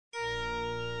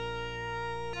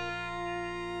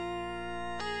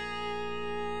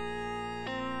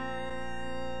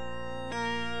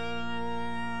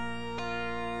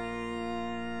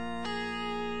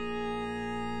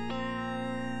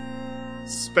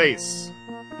space,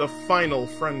 the final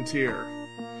frontier.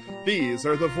 These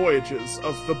are the voyages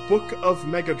of the Book of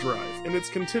Mega Drive in its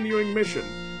continuing mission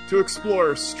to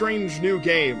explore strange new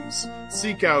games,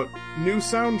 seek out new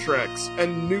soundtracks,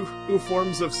 and new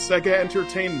forms of Sega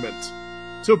entertainment.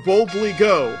 To boldly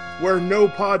go where no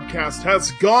podcast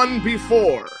has gone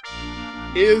before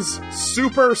is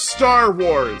Super Star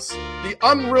Wars, the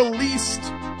unreleased,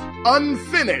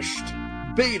 unfinished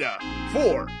beta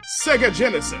for Sega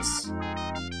Genesis.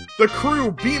 The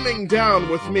crew beaming down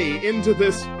with me into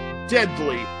this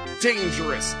deadly,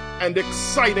 dangerous, and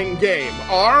exciting game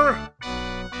are...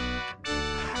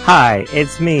 Hi,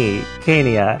 it's me,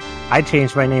 Kania. I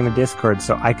changed my name in Discord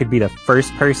so I could be the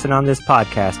first person on this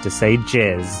podcast to say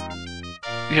jizz.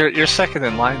 You're second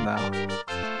in line now.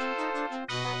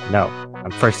 No, I'm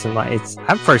first in line.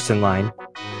 I'm first in line.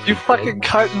 You fucking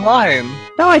cut in line.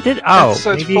 No, I did. Oh, that's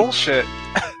such bullshit.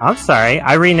 I'm sorry.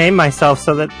 I renamed myself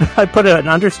so that I put an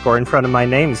underscore in front of my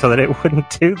name so that it wouldn't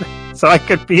do that, so I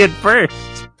could be at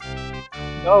first.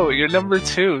 No, you're number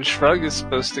 2. Shrug is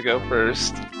supposed to go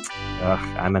first.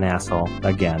 Ugh, I'm an asshole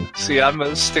again. See, I'm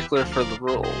a stickler for the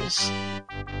rules.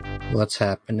 What's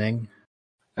happening?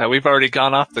 We've already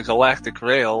gone off the galactic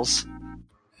rails.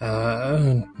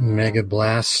 Mega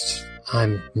Blast.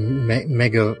 I'm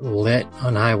mega lit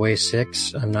on Highway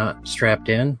 6. I'm not strapped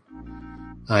in.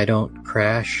 I don't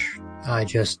crash. I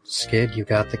just skid. You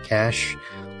got the cash.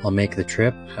 I'll make the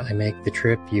trip. I make the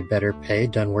trip. You better pay.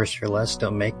 Done worse for less.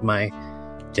 Don't make my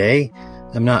day.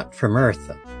 I'm not from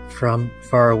Earth. From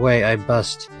far away, I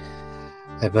bust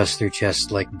through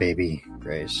chests like baby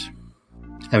grays.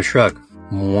 I'm Shrug.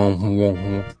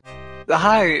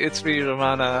 Hi, it's me,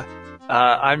 Romana.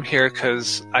 I'm here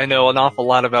because I know an awful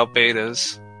lot about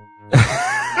betas.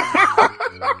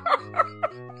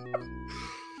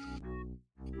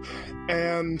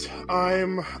 And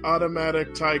I'm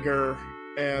Automatic Tiger,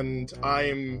 and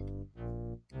I'm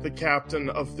the captain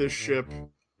of this ship,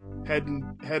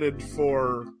 headed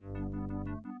for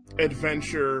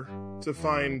adventure to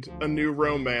find a new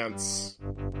romance.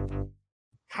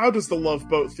 How does the Love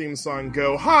Boat theme song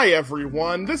go? Hi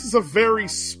everyone, this is a very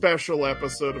special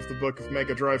episode of the Book of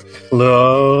Mega Drive.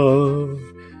 Love,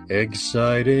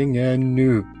 exciting and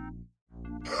new.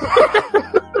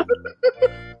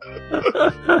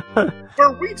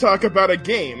 Where we talk about a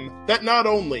game that not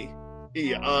only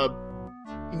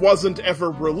wasn't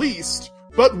ever released,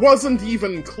 but wasn't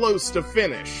even close to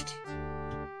finished.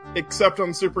 Except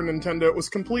on Super Nintendo, it was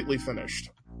completely finished.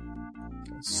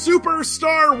 Super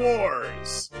Star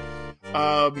Wars!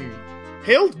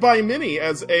 Hailed by many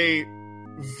as a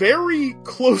very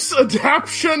close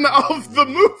adaptation of the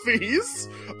movies,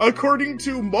 according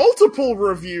to multiple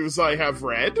reviews I have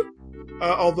read.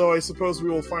 Although I suppose we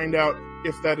will find out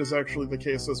if that is actually the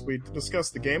case as we discuss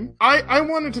the game. I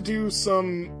wanted to do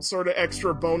some sort of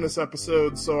extra bonus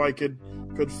episodes so I could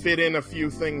fit in a few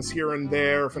things here and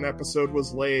there if an episode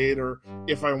was late, or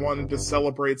if I wanted to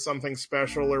celebrate something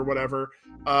special or whatever.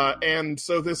 And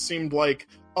so this seemed like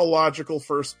a logical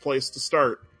first place to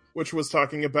start, which was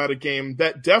talking about a game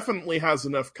that definitely has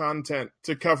enough content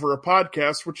to cover a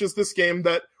podcast, which is this game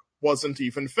that wasn't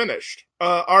even finished.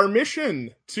 Our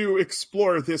mission to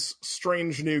explore this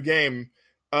strange new game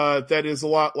that is a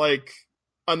lot like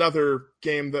another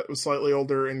game that was slightly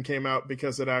older and came out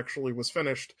because it actually was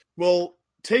finished will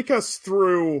take us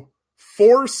through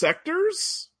 4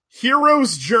 sectors: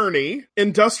 Hero's Journey,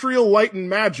 Industrial Light and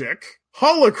Magic,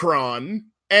 Holocron,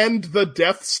 and the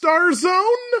Death Star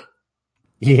Zone?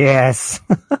 Yes.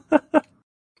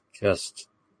 Just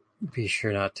be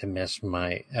sure not to miss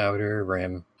my outer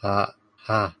rim. I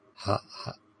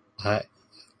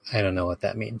don't know what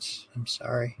that means. I'm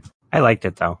sorry. I liked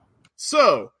it, though.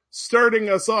 So, starting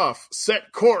us off,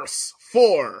 set course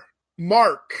for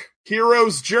Mark,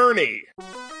 Hero's Journey.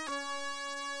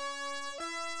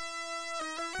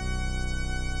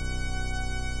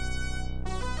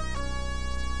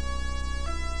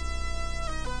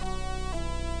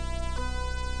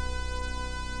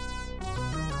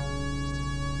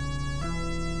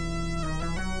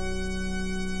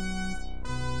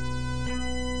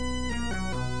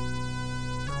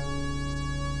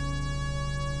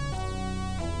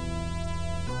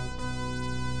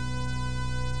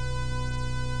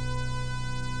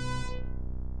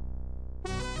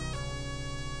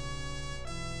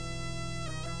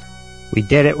 We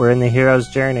did it. We're in the hero's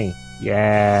journey.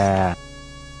 Yeah.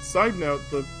 Side note,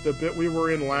 the bit we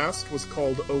were in last was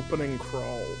called Opening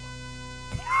Crawl.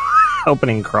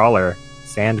 Opening crawler.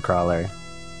 Sand crawler.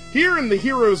 Here in the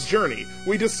hero's journey,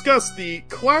 we discuss the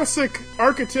classic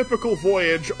archetypical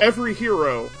voyage every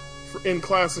hero in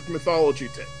classic mythology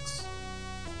takes.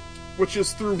 which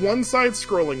is through one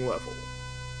side-scrolling level,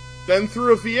 then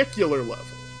through a vehicular level,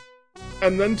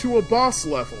 and then to a boss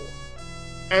level,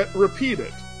 and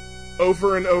repeated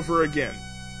over and over again,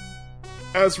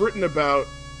 as written about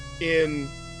in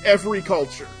every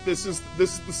culture. This is the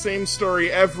same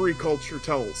story every culture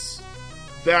tells,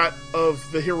 that of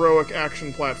the heroic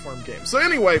action platform game. So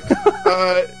anyway,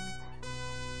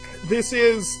 this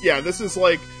is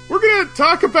like, we're gonna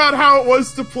talk about how it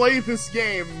was to play this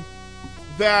game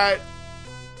that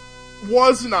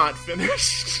was not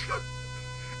finished,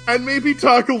 and maybe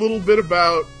talk a little bit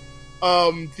about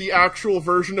the actual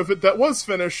version of it that was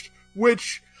finished,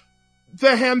 which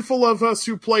the handful of us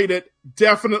who played it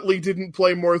definitely didn't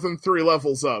play more than 3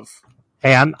 levels of.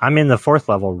 Hey, I'm in the 4th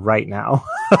level right now.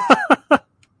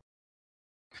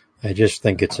 I just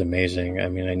think it's amazing. I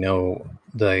mean, I know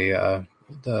the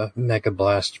Mega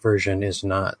Blast version is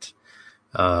not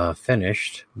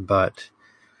finished, but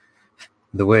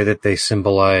the way that they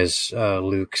symbolize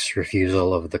Luke's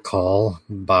refusal of the call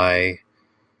by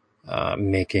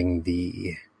making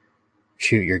the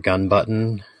shoot your gun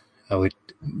button,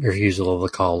 refusal of the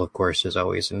call, of course, is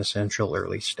always an essential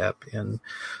early step in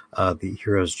the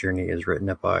hero's journey, is written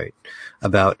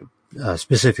about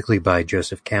specifically by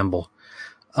Joseph Campbell.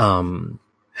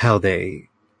 How they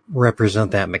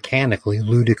represent that mechanically,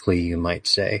 ludically, you might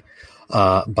say,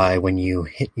 by when you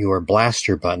hit your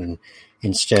blaster button,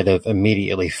 instead of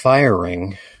immediately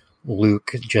firing,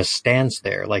 Luke just stands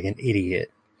there like an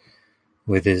idiot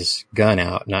with his gun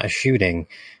out, not shooting.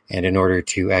 And in order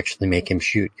to actually make him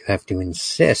shoot, you have to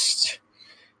insist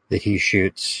that he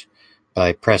shoots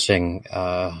by pressing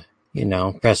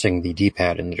the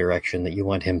D-pad in the direction that you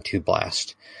want him to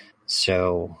blast.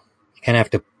 So you kind of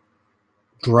have to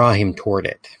draw him toward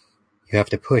it. You have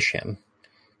to push him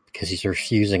because he's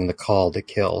refusing the call to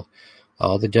kill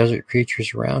all the desert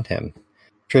creatures around him.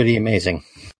 Pretty amazing.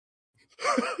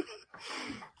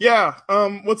 Yeah,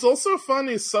 what's also fun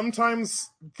is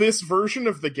sometimes this version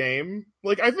of the game,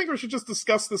 like, I think we should just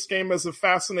discuss this game as a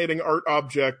fascinating art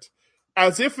object,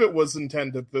 as if it was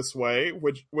intended this way,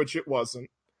 which it wasn't.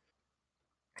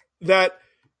 That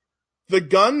the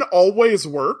gun always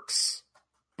works,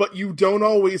 but you don't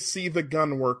always see the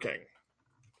gun working.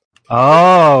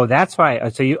 Oh, that's why.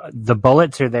 So the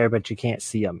bullets are there, but you can't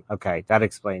see them. Okay, that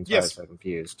explains why I was so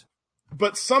confused.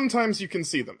 But sometimes you can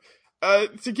see them.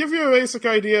 To give you a basic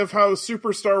idea of how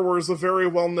Super Star Wars, a very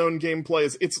well-known game,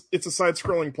 plays, it's a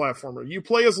side-scrolling platformer. You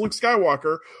play as Luke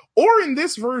Skywalker, or in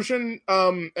this version,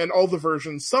 and all the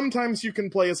versions, sometimes you can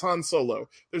play as Han Solo.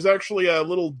 There's actually a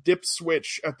little dip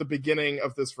switch at the beginning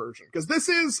of this version. Because this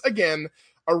is, again,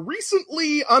 a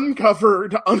recently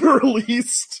uncovered,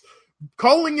 unreleased,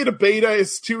 calling it a beta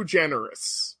is too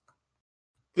generous.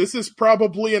 This is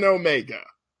probably an Omega.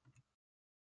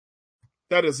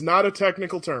 That is not a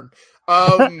technical term.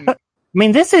 I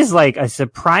mean, this is like a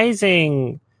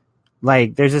surprising,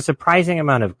 there's a surprising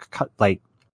amount of,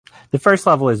 the first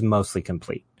level is mostly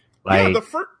complete. Yeah, the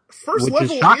first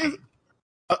level is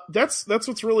that's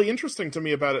what's really interesting to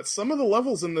me about it. Some of the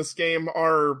levels in this game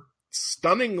are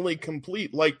stunningly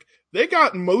complete. Like, they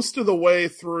got most of the way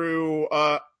through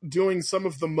doing some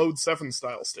of the Mode 7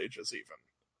 style stages even.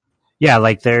 Yeah,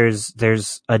 like there's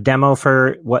a demo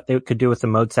for what they could do with the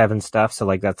Mode 7 stuff.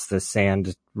 So that's the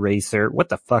sand racer. What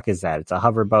the fuck is that? It's a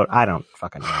hoverboat? I don't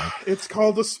fucking know. It's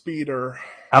called a speeder.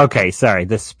 Okay, sorry,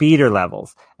 the speeder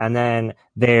levels. And then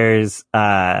there's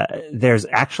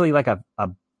actually a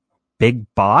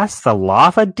big boss, the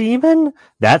lava demon.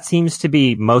 That seems to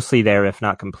be mostly there, if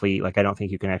not complete. I don't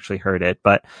think you can actually hurt it,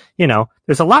 but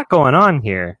there's a lot going on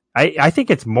here. I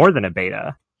think it's more than a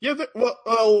beta. Yeah,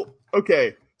 well,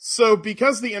 okay. So,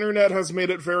 because the internet has made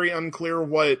it very unclear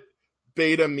what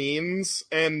beta means,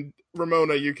 and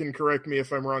Ramona, you can correct me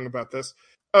if I'm wrong about this,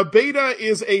 a beta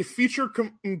is a feature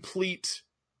complete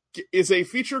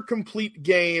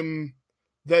game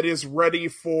that is ready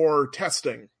for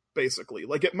testing, basically.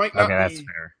 It might not be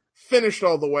finished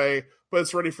all the way, but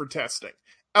it's ready for testing.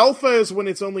 Alpha is when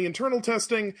it's only internal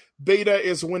testing. Beta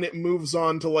is when it moves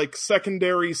on to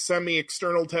secondary,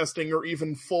 semi-external testing, or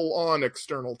even full-on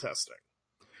external testing.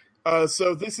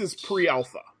 So this is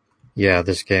pre-alpha. Yeah,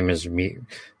 this game is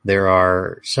there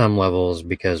are some levels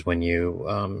because when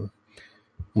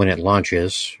it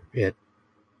launches, it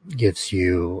gives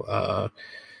you a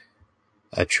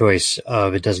choice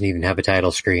of, it doesn't even have a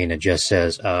title screen. It just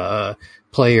says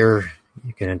player.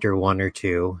 You can enter 1 or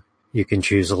 2. You can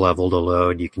choose a level to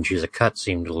load. You can choose a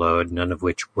cutscene to load, none of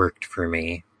which worked for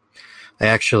me. I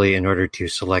actually, in order to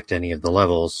select any of the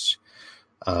levels,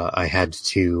 I had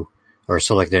to or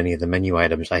select any of the menu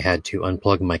items, I had to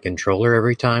unplug my controller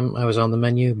every time I was on the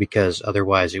menu, because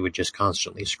otherwise it would just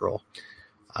constantly scroll.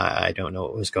 I don't know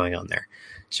what was going on there.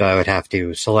 So I would have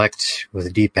to select with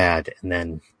a D-pad and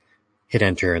then hit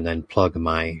enter and then plug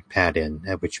my pad in,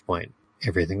 at which point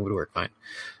everything would work fine.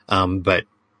 But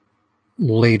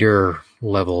later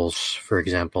levels, for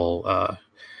example,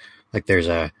 like there's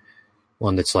a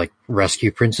one that's like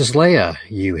Rescue Princess Leia.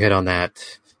 You hit on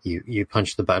that, you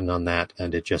punch the button on that,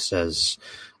 and it just says,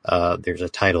 there's a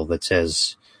title that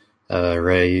says,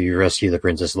 you rescue the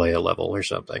Princess Leia level or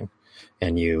something.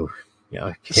 And you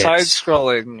know,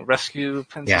 Side-scrolling Rescue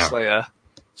Princess Leia.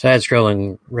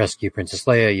 Side-scrolling Rescue Princess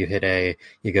Leia, you hit A,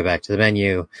 you go back to the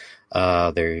menu.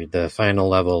 The final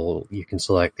level you can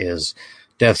select is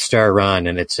Death Star Run,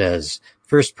 and it says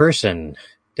first person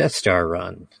Death Star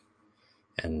Run,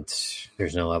 and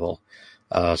there's no level.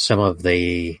 Some of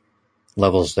the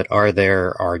levels that are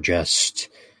there are just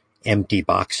empty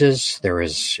boxes. There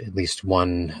is at least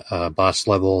one boss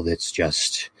level that's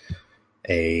just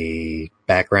a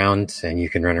background, and you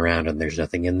can run around and there's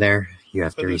nothing in there. You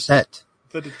have to reset.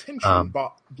 The detention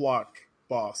block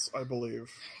boss, I believe.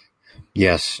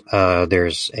 Yes,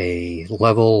 there's a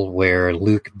level where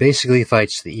Luke basically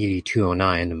fights the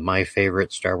ED-209, my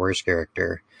favorite Star Wars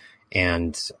character,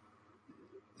 and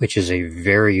which is a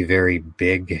very, very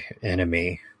big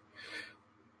enemy.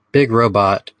 Big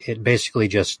robot. It basically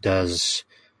just does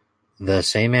the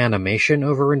same animation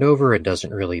over and over. It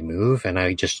doesn't really move, and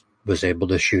I just was able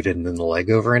to shoot it in the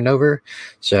leg over and over.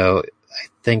 So I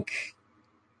think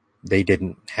they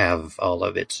didn't have all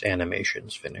of its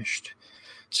animations finished.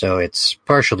 So it's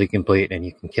partially complete and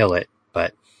you can kill it,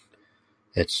 but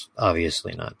it's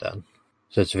obviously not done.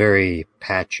 So it's very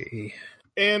patchy.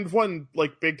 And one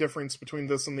big difference between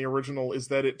this and the original is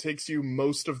that it takes you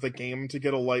most of the game to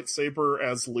get a lightsaber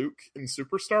as Luke in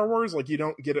Super Star Wars. You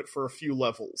don't get it for a few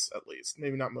levels, at least.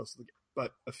 Maybe not most of the game,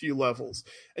 but a few levels.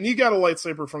 And you got a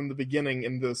lightsaber from the beginning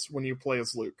in this when you play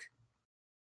as Luke.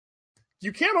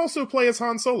 You can also play as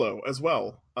Han Solo as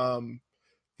well.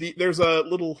 There's a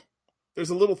little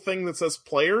thing that says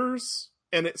players,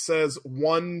 and it says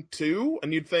 1, 2,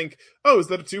 and you'd think, oh, is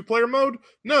that a 2-player mode?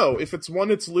 No, if it's 1,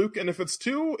 it's Luke, and if it's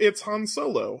 2, it's Han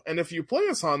Solo. And if you play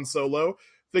as Han Solo,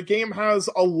 the game has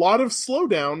a lot of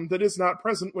slowdown that is not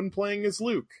present when playing as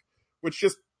Luke, which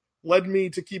just led me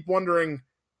to keep wondering,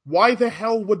 why the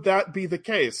hell would that be the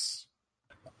case?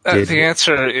 The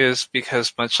answer is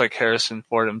because, much like Harrison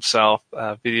Ford himself,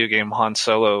 video game Han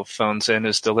Solo phones in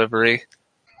his delivery.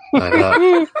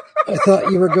 I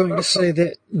thought you were going to say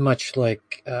that, much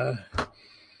like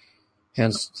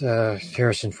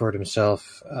Harrison Ford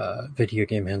himself, video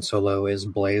game Han Solo is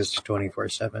blazed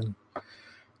 24/7.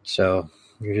 So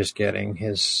you're just getting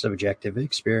his subjective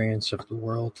experience of the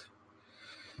world.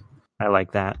 I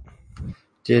like that.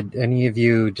 Did any of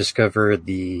you discover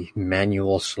the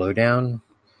manual slowdown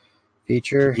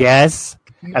feature? Yes,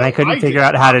 No, and I couldn't figure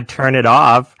out how to turn it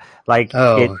off.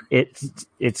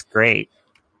 It's great.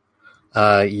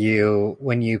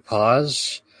 When you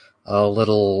pause, a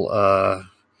little,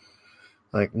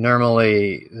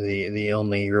 normally the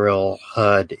only real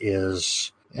HUD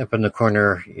is up in the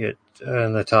corner,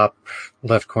 in the top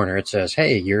left corner, it says,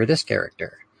 hey, you're this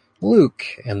character, Luke.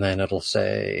 And then it'll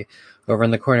say, over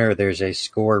in the corner, there's a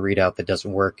score readout that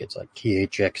doesn't work. It's like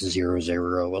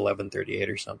THX001138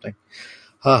 or something.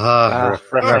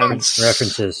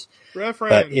 References.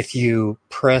 But if you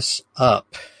press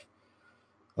up,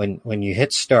 when you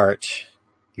hit start,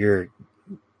 your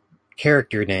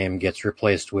character name gets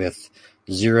replaced with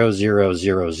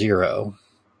 0000,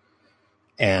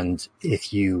 and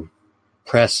if you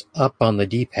press up on the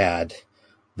D-pad,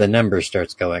 the number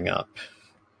starts going up.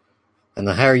 And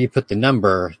the higher you put the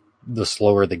number, the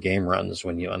slower the game runs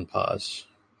when you unpause.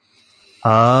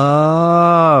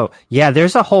 Oh, yeah,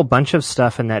 there's a whole bunch of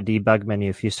stuff in that debug menu.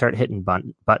 If you start hitting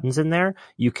buttons in there,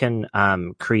 you can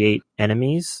create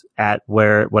enemies at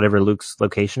whatever Luke's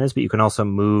location is, but you can also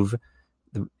move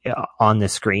on the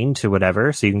screen to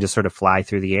whatever. So you can just sort of fly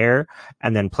through the air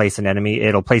and then place an enemy.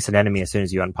 It'll place an enemy as soon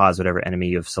as you unpause whatever enemy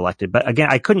you've selected. But again,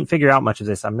 I couldn't figure out much of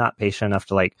this. I'm not patient enough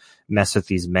to mess with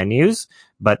these menus,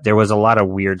 but there was a lot of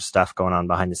weird stuff going on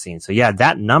behind the scenes. So yeah,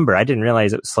 that number, I didn't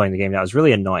realize it was slowing the game down. It was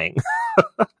really annoying.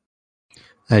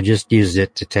 I just used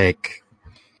it to take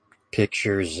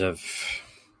pictures of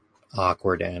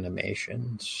awkward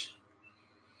animations.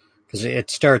 Because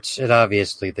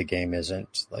obviously the game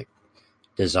isn't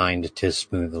designed to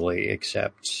smoothly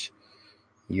accept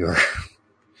your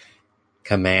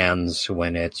commands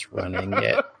when it's running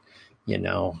it,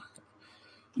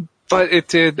 But it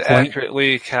did Point-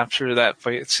 accurately capture that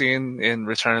fight scene in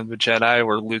Return of the Jedi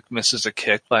where Luke misses a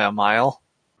kick by a mile.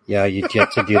 Yeah, you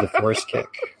get to do the force kick.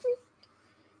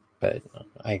 But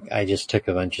I just took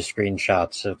a bunch of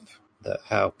screenshots of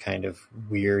how kind of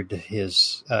weird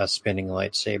his spinning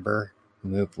lightsaber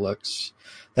move looks.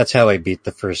 That's how I beat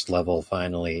the first level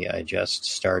finally. I just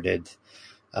started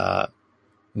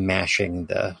mashing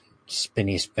the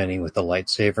spinny with the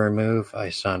lightsaber move. I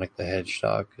Sonic the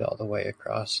Hedgehog all the way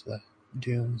across the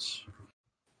dunes.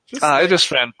 I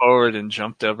just ran forward and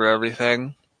jumped over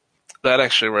everything. That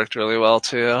actually worked really well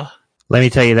too. Let me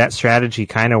tell you, that strategy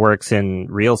kind of works in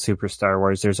real Super Star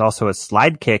Wars. There's also a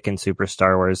slide kick in Super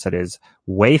Star Wars that is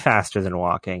way faster than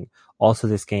walking. Also,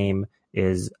 this game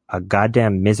is a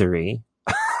goddamn misery.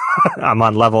 I'm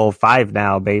on level 5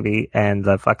 now, baby, and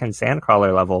the fucking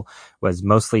Sandcrawler level was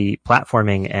mostly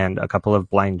platforming and a couple of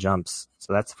blind jumps,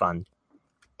 so that's fun.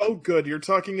 Oh, good. You're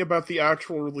talking about the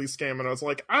actual release game, and I was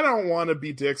like, I don't want to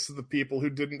be dicks to the people who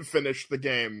didn't finish the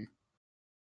game.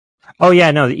 Oh yeah,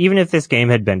 no, even if this game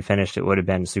had been finished, it would have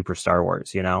been Super Star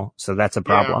Wars, you know? So that's a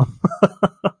problem. Yeah.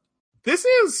 This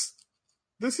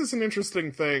is an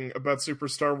interesting thing about Super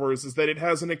Star Wars, is that it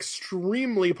has an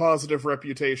extremely positive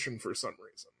reputation for some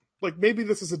reason. Like, maybe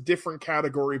this is a different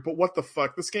category, but what the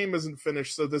fuck? This game isn't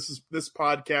finished, so this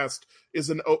podcast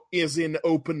is in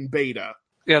open beta.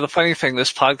 Yeah, the funny thing,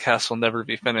 this podcast will never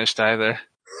be finished either.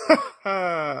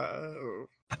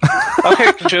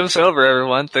 Okay, show's over,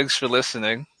 everyone. Thanks for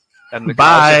listening. And the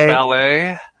Bye.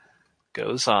 Ballet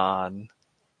goes on.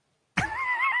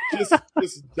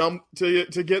 Just dump to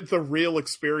get the real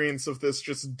experience of this.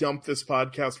 Just dump this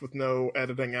podcast with no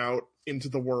editing out into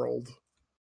the world.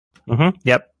 Mm-hmm.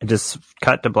 Yep. Just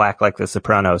cut to black like The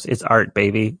Sopranos. It's art,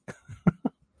 baby.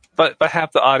 But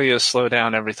have the audio slow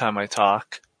down every time I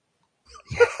talk.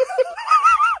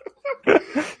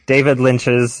 David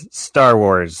Lynch's Star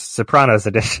Wars Sopranos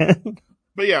edition.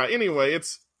 But yeah, anyway,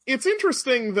 it's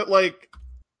interesting that, like,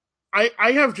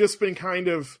 I have just been kind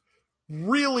of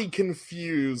really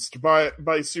confused by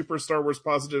Super Star Wars'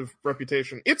 positive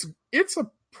reputation. It's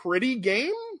a pretty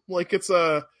game. Like, it's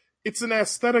an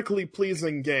aesthetically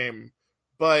pleasing game,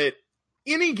 but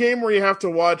any game where you have to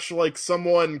watch, like,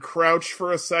 someone crouch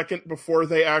for a second before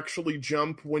they actually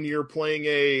jump when you're playing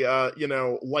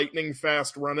a lightning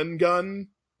fast run and gun,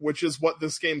 which is what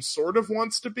this game sort of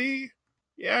wants to be.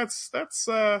 Yeah, that's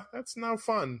no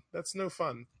fun. That's no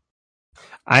fun.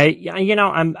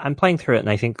 I'm playing through it, and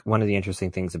I think one of the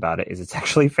interesting things about it is it's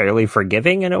actually fairly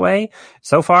forgiving in a way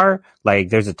so far. Like,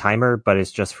 there's a timer, but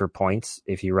it's just for points.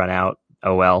 If you run out,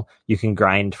 oh well. You can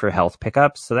grind for health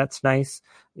pickups, so that's nice.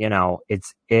 You know,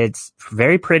 it's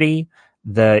very pretty.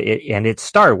 And it's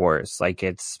Star Wars. Like,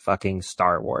 it's fucking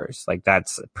Star Wars. Like,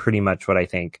 that's pretty much what I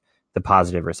think the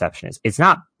positive reception is. It's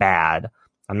not bad.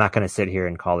 I'm not going to sit here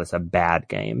and call this a bad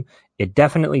game. It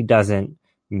definitely doesn't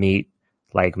meet,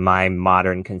 like, my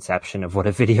modern conception of what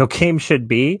a video game should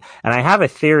be. And I have a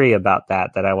theory about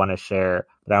that I want to share,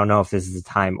 but I don't know if this is the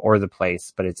time or the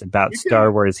place, but it's about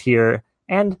Star Wars here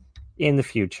and in the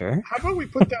future. How about we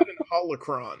put that in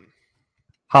Holocron?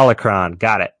 Holocron,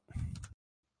 got it.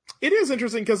 It is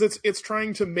interesting because it's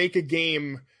trying to make a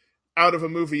game out of a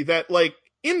movie that, like,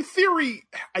 in theory,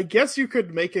 I guess you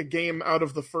could make a game out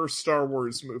of the first Star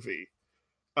Wars movie.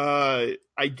 I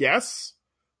guess.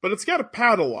 But it's got to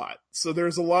pad a lot, so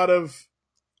there's a lot of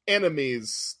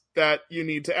enemies that you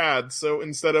need to add. So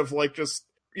instead of, like, just,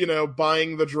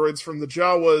 buying the droids from the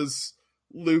Jawas,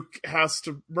 Luke has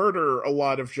to murder a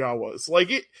lot of Jawas.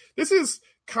 Like, this is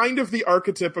kind of the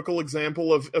archetypical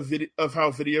example of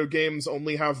how video games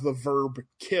only have the verb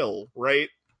kill, right?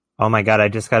 Oh my god, I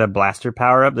just got a blaster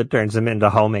power-up that turns them into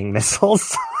homing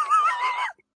missiles.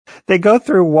 They go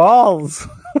through walls.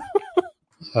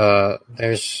 I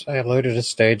loaded a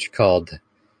stage called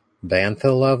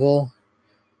Bantha level,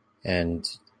 and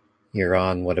you're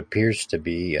on what appears to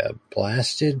be a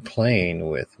blasted plain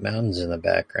with mountains in the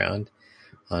background.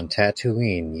 On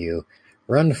Tatooine, you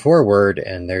run forward,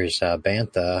 and there's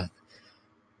Bantha,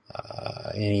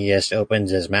 and he just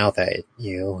opens his mouth at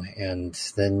you, and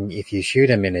then if you shoot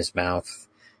him in his mouth,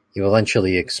 you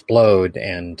eventually explode,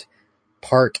 and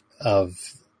part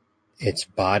of its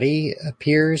body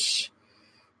appears.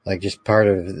 Like, just part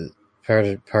of the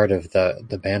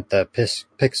Bantha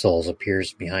pixels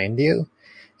appears behind you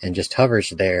and just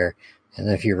hovers there. And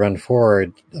then if you run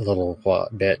forward a little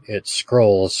bit, it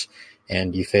scrolls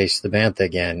and you face the Bantha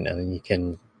again, and then you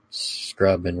can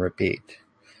scrub and repeat.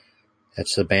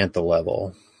 That's the Bantha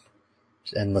level.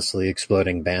 It's endlessly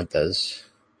exploding Banthas.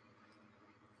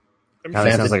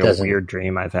 That sounds like a weird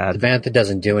dream I've had. The Bantha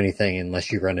doesn't do anything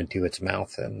unless you run into its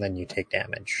mouth, and then you take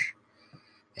damage.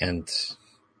 and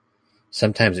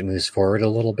sometimes it moves forward a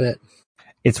little bit.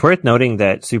 It's worth noting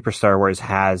that Super Star Wars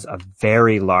has a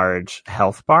very large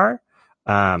health bar,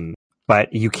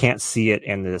 but you can't see it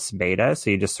in this beta,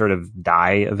 so you just sort of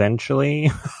die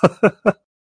eventually.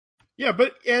 Yeah,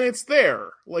 and it's there.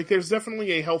 Like, there's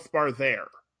definitely a health bar there.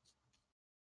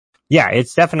 Yeah,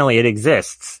 it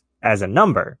exists as a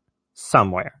number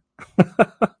somewhere.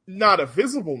 Not a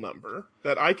visible number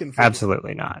that I can figure.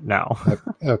 Absolutely not, no.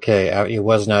 Okay, it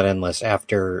was not endless.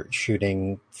 After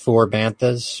shooting 4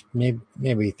 banthas,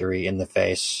 maybe 3 in the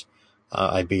face,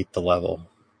 I beat the level.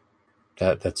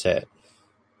 That's it.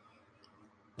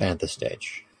 Bantha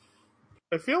stage.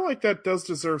 I feel like that does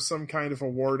deserve some kind of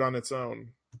award on its own.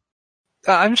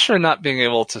 I'm sure not being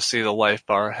able to see the life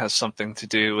bar has something to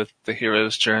do with The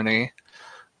Hero's Journey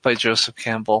by Joseph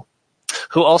Campbell,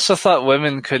 who also thought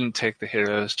women couldn't take the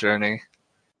hero's journey.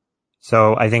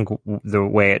 So I think the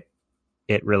way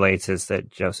it relates is that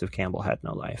Joseph Campbell had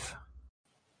no life.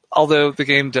 Although the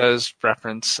game does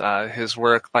reference his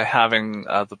work by having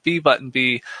the B button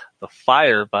be the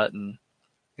fire button,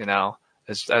 you know,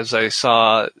 as I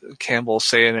saw Campbell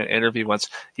say in an interview once,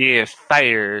 yeah,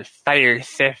 fire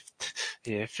theft,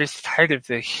 yeah, first part of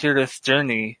the hero's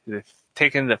journey,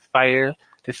 taking the fire,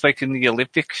 just like in the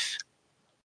Olympics.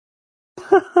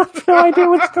 I have no idea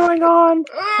what's going on.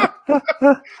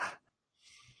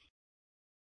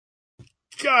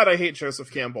 God, I hate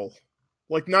Joseph Campbell.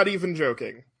 Like, not even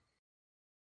joking.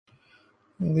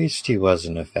 At least he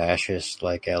wasn't a fascist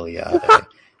like Eliade.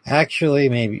 Actually,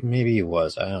 maybe he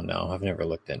was. I don't know. I've never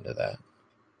looked into that.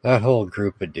 That whole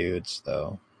group of dudes,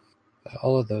 though.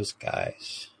 All of those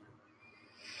guys.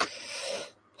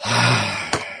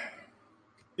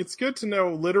 It's good to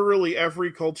know literally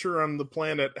every culture on the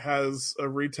planet has a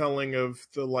retelling of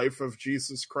the life of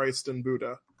Jesus Christ and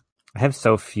Buddha. I have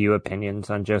so few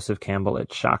opinions on Joseph Campbell,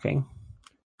 it's shocking.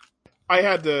 I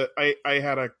had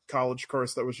a college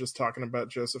course that was just talking about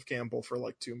Joseph Campbell for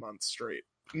like 2 months straight.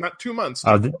 Not 2 months, 2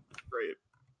 months straight.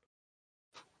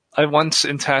 I once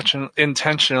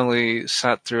intentionally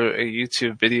sat through a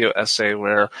YouTube video essay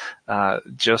where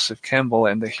Joseph Campbell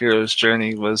and the hero's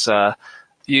journey was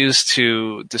used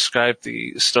to describe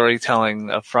the storytelling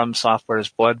of From Software's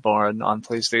Bloodborne on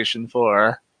PlayStation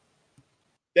 4.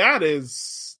 That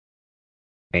is...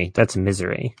 That's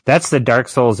misery. That's the Dark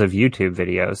Souls of YouTube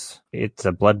videos. It's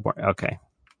a Bloodborne. Okay.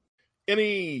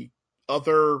 Any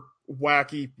other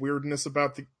wacky weirdness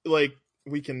about the... Like,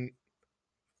 we can...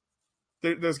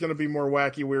 There's going to be more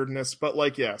wacky weirdness, but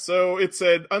like, yeah. So it's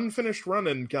an unfinished run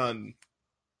and gun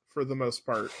for the most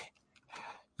part.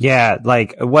 Yeah,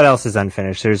 like, what else is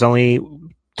unfinished? There's only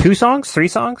 3 songs?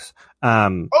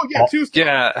 Oh, yeah, 2 songs.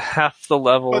 Yeah, half the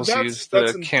levels use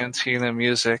the Cantina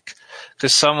music.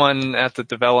 Because someone at the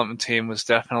development team was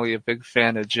definitely a big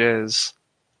fan of Jizz.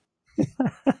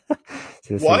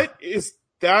 What? Is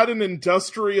that an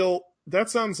industrial...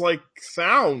 That sounds like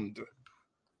sound.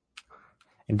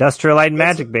 Industrial Light and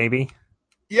Magic, baby.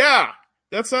 Yeah,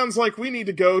 that sounds like we need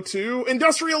to go to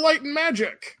Industrial Light and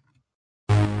Magic.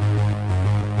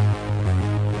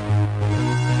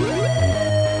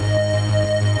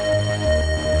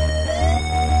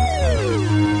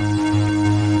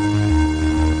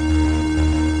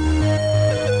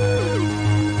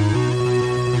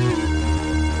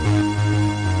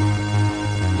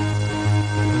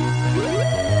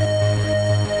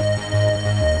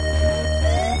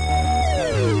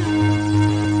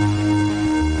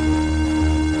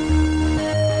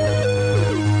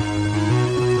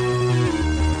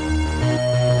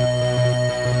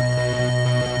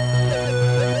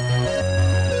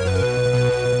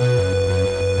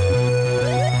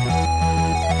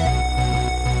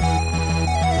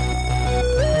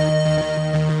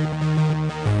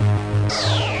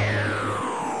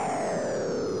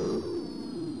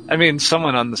 I mean,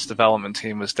 someone on this development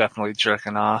team was definitely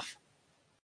jerking off.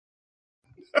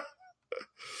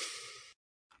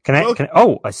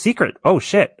 A secret. Oh,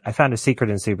 shit. I found a secret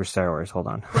in Super Star Wars. Hold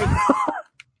on.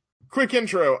 Quick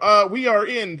intro. We are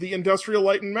in the Industrial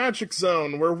Light and Magic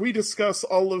Zone, where we discuss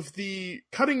all of the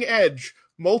cutting-edge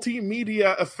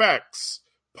multimedia effects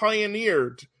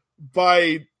pioneered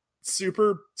by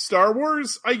Super Star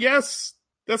Wars, I guess.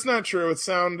 That's not true. It's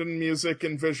sound and music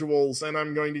and visuals, and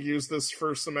I'm going to use this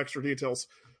for some extra details.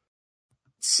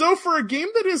 So for a game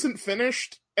that isn't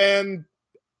finished and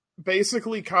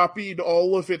basically copied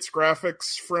all of its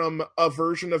graphics from a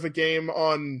version of a game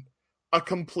on a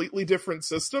completely different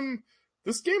system,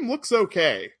 this game looks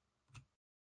okay.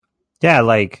 Yeah,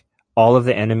 like all of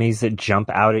the enemies that jump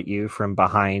out at you from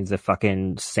behind the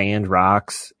fucking sand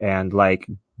rocks and like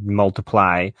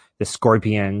multiply the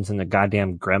scorpions and the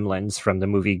goddamn gremlins from the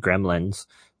movie Gremlins.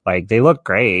 Like, they look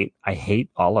great. I hate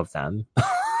all of them.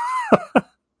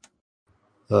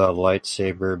 The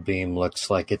lightsaber beam looks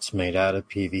like it's made out of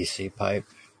PVC pipe,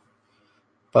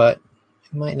 but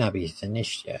it might not be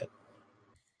finished yet.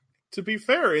 To be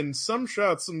fair, in some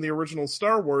shots in the original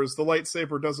Star Wars, the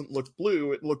lightsaber doesn't look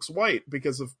blue, it looks white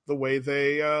because of the way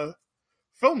they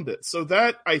filmed it. So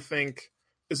that, I think,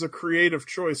 is a creative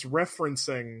choice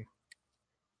referencing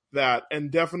that, and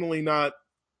definitely not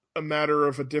a matter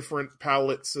of a different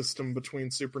palette system between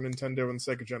Super Nintendo and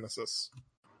Sega Genesis.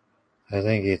 I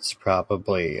think it's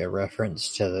probably a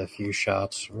reference to the few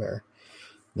shots where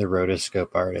the rotoscope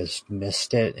artist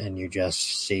missed it, and you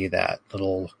just see that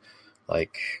little,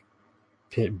 like,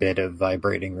 bit of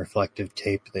vibrating reflective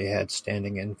tape they had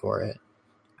standing in for it.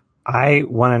 I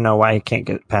want to know why I can't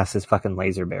get past this fucking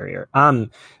laser barrier.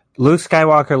 Luke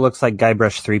Skywalker looks like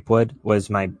Guybrush Threepwood was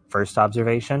my first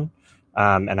observation.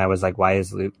 And I was like, why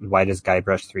does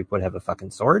Guybrush Threepwood have a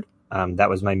fucking sword? That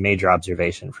was my major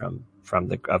observation from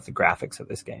the graphics of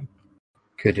this game.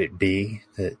 Could it be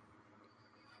that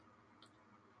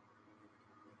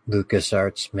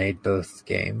LucasArts made both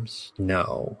games?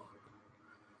 No.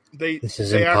 This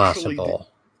is impossible.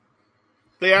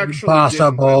 They actually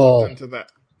impossible. Didn't into that.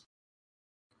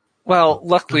 Well,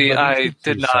 luckily I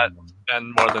did not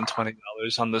spend more than $20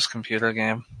 on this computer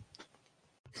game.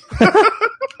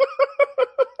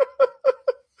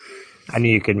 I knew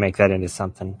you could make that into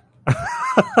something.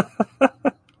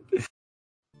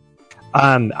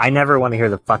 I never want to hear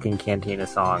the fucking Cantina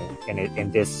song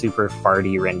in this super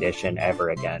farty rendition ever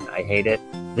again. I hate it.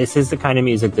 This is the kind of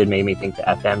music that made me think the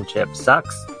FM chip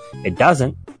sucks. It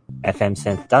doesn't. FM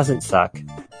synth doesn't suck.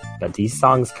 But these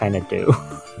songs kind of do.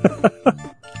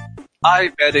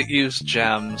 I bet it used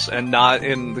gems, and not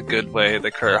in the good way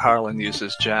that Kurt Harlan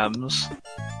uses gems.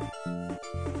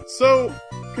 So,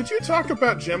 could you talk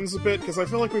about gems a bit? Because I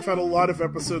feel like we've had a lot of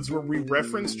episodes where we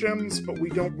reference gems, but we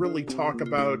don't really talk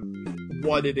about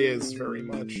what it is very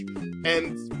much.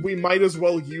 And we might as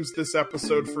well use this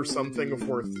episode for something of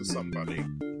worth to somebody.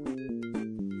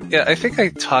 Yeah, I think I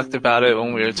talked about it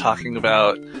when we were talking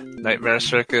about Nightmare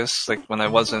Circus, like when I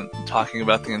wasn't talking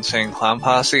about the Insane Clown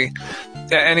Posse.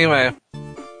 Yeah, anyway,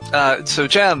 so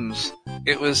gems.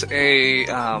 It was a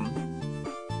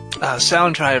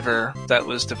sound driver that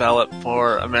was developed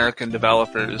for American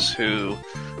developers who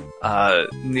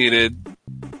needed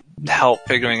help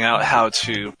figuring out how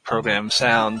to program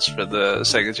sounds for the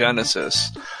Sega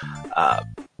Genesis.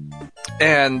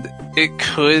 And it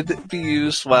could be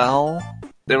used well.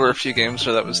 There were a few games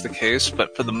where that was the case,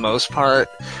 but for the most part,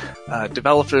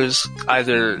 developers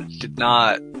either did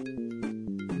not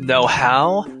know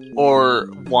how or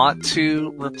want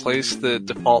to replace the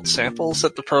default samples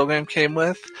that the program came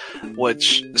with,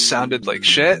 which sounded like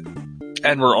shit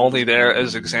and were only there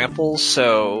as examples.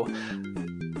 So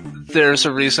there's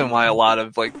a reason why a lot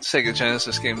of like Sega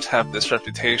Genesis games have this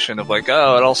reputation of like,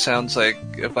 oh, it all sounds like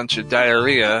a bunch of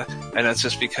diarrhea, and that's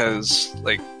just because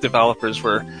like developers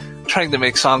were trying to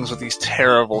make songs with these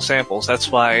terrible samples.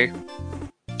 That's why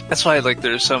like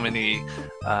there's so many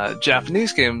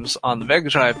Japanese games on the Mega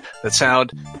Drive that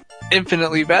sound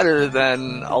infinitely better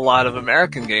than a lot of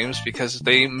American games because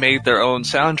they made their own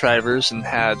sound drivers and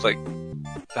had like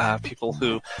people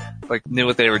who like knew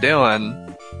what they were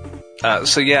doing.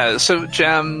 So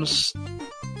gems,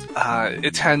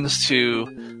 it tends to,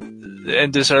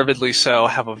 and deservedly so,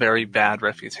 have a very bad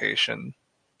reputation.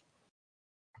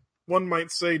 One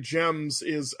might say gems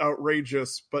is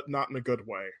outrageous, but not in a good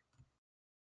way.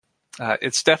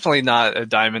 It's definitely not a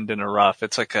diamond in a rough.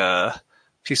 It's like a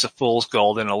piece of fool's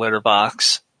gold in a litter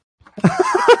box.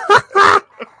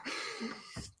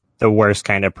 The worst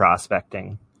kind of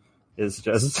prospecting is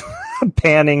just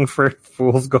panning for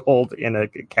fool's gold in a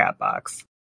cat box.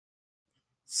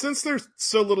 Since there's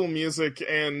so little music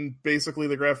and basically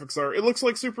the graphics are, it looks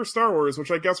like Super Star Wars,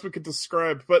 which I guess we could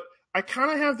describe, but I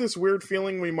kind of have this weird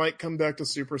feeling we might come back to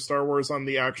Super Star Wars on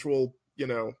the actual,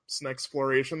 SNES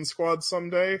Exploration Squad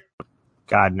someday.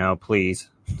 God, no, please.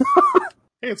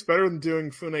 Hey, it's better than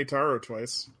doing Funetaro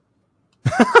twice.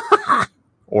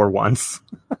 Or once.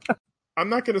 I'm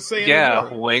not going to say yeah,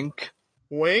 anymore. wink.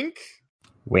 Wink?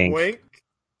 Wink. Wink?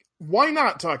 Why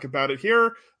not talk about it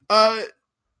here?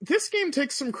 This game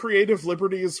takes some creative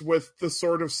liberties with the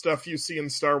sort of stuff you see in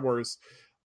Star Wars.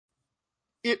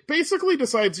 It basically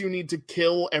decides you need to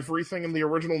kill everything in the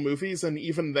original movies, and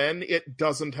even then, it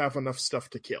doesn't have enough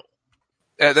stuff to kill.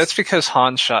 That's because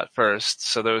Han shot first,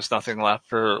 so there was nothing left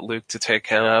for Luke to take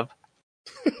care of.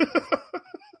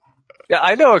 Yeah,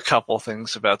 I know a couple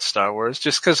things about Star Wars.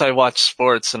 Just because I watch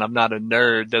sports and I'm not a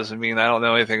nerd doesn't mean I don't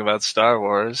know anything about Star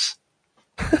Wars.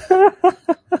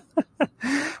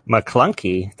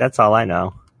 McClunky. That's all I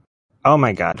know. Oh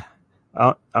my god.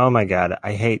 Oh my god.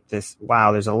 I hate this.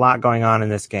 Wow, there's a lot going on in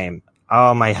this game.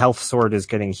 Oh, my health sword is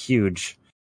getting huge.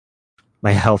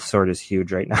 My health sword is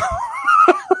huge right now.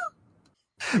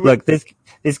 Look, this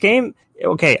game.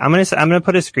 Okay, I'm gonna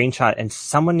put a screenshot, and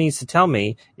someone needs to tell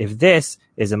me if this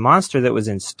is a monster that was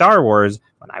in Star Wars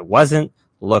when I wasn't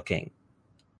looking.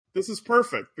 This is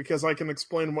perfect because I can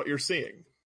explain what you're seeing.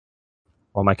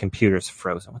 Well, my computer's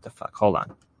frozen. What the fuck? Hold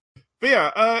on. But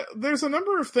yeah, there's a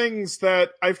number of things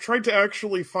that I've tried to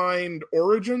actually find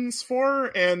origins for,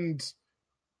 and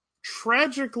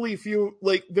tragically few.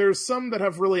 Like, there's some that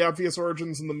have really obvious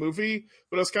origins in the movie,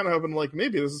 but I was kind of hoping, like,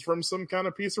 maybe this is from some kind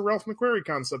of piece of Ralph McQuarrie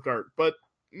concept art, but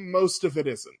most of it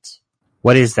isn't.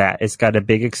 What is that? It's got a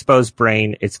big exposed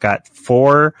brain. It's got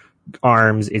 4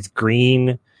 arms. It's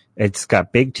green. It's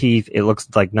got big teeth. It looks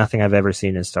like nothing I've ever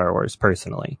seen in Star Wars,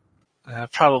 personally.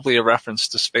 Probably a reference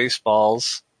to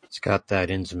Spaceballs. It's got that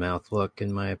Innsmouth look,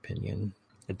 in my opinion.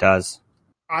 It does.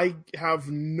 I have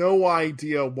no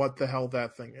idea what the hell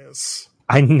that thing is.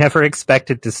 I never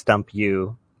expected to stump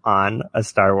you on a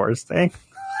Star Wars thing.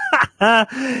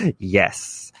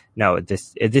 Yes. No,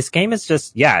 this game is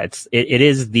just, yeah, it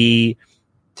is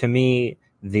to me,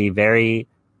 the very,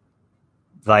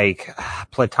 like,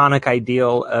 platonic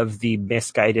ideal of the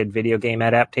misguided video game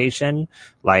adaptation.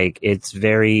 Like, it's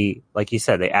very, like you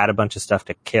said, they add a bunch of stuff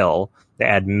to kill. They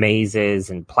add mazes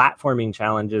and platforming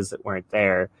challenges that weren't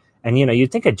there. And, you know,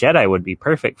 you'd think a Jedi would be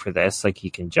perfect for this. Like, he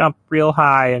can jump real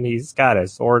high and he's got a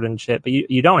sword and shit, but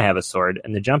you don't have a sword,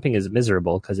 and the jumping is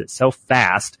miserable because it's so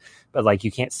fast, but, like,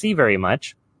 you can't see very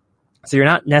much. So you're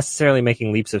not necessarily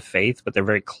making leaps of faith, but they're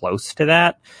very close to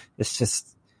that. It's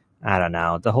just, I don't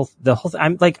know. The whole,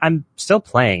 I'm still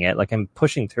playing it. Like, I'm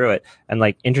pushing through it. And,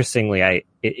 like, interestingly,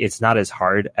 it's not as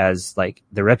hard as, like,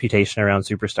 the reputation around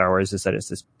Super Star Wars is that it's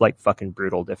this, like, fucking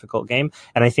brutal, difficult game.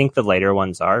 And I think the later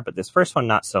ones are, but this first one,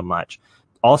 not so much.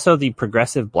 Also, the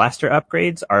progressive blaster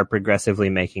upgrades are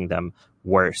progressively making them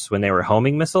worse. When they were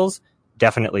homing missiles,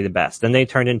 definitely the best. Then they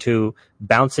turned into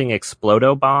bouncing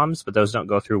explodo bombs, but those don't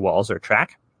go through walls or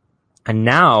track. And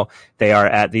now they are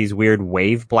at these weird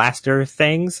wave blaster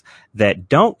things that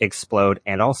don't explode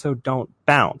and also don't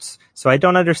bounce. So I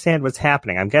don't understand what's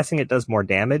happening. I'm guessing it does more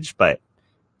damage, but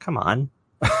come on.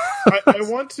 I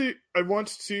want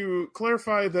to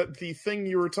clarify that the thing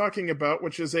you were talking about,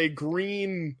 which is a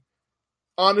green,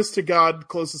 honest to God,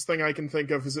 closest thing I can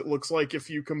think of is it looks like if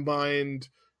you combined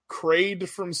Kraid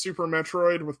from Super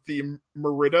Metroid with the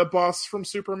Merida boss from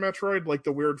Super Metroid, like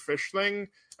the weird fish thing,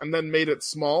 and then made it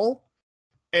small.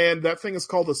 And that thing is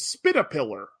called a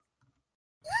Spit-A-Pillar.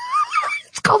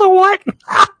 It's called a what?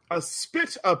 A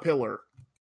Spit-A-Pillar.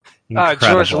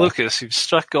 George Lucas, you've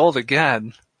struck gold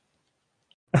again.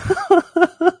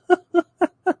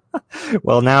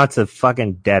 Well, now it's a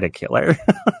fucking Dedikiller.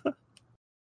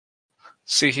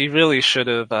 See, he really should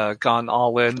have gone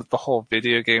all in with the whole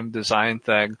video game design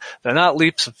thing. They're not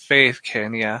leaps of faith,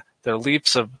 Kenya. They're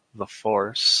leaps of the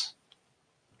Force.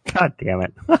 God damn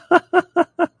it.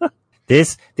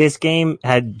 This game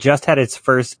had just had its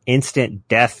first instant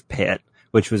death pit,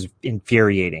 which was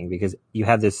infuriating because you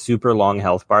have this super long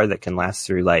health bar that can last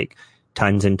through, like,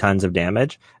 tons and tons of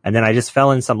damage. And then I just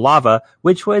fell in some lava,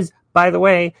 which was, by the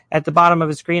way, at the bottom of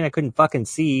a screen I couldn't fucking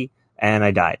see, and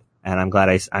I died. And I'm glad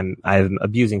I'm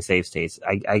abusing save states.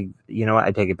 You know what?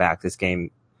 I take it back. This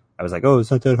game, I was like, oh,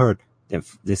 it's not that hard.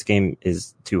 This game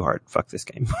is too hard. Fuck this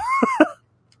game.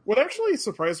 What actually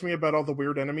surprised me about all the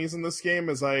weird enemies in this game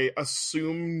is I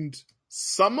assumed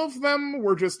some of them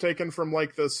were just taken from,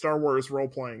 like, the Star Wars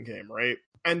role-playing game, right?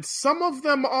 And some of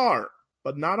them are,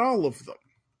 but not all of them.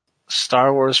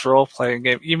 Star Wars role-playing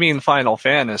game? You mean Final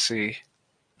Fantasy?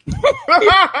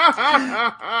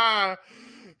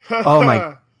 Oh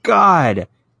my god.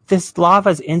 This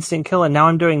lava's instant kill, and now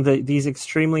I'm doing these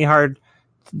extremely hard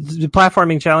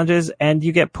platforming challenges, and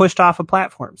you get pushed off of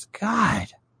platforms. God.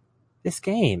 This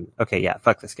game. Okay, yeah,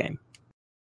 fuck this game.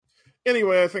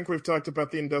 Anyway, I think we've talked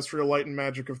about the industrial light and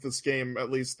magic of this game.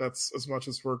 At least that's as much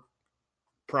as we're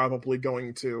probably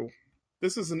going to.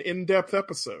 This is an in-depth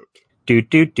episode.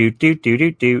 Doot doot doot doot doot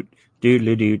doot doot doot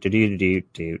doot doot doot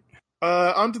doot doot.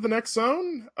 On to the next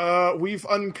zone. We've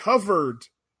uncovered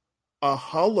a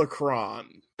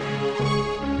holocron.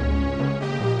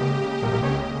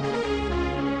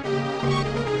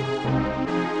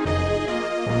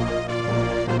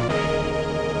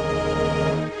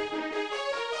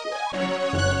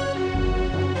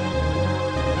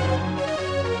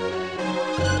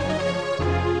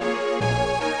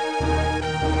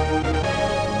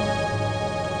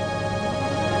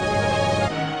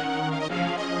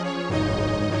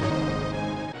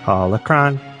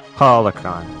 Holocron,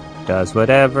 Holocron, does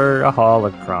whatever a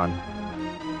Holocron.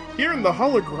 Here in the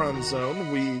Holocron Zone,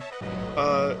 we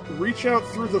reach out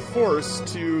through the Force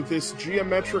to this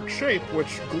geometric shape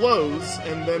which glows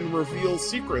and then reveals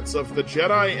secrets of the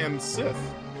Jedi and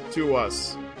Sith to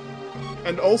us.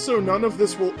 And also, none of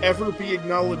this will ever be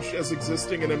acknowledged as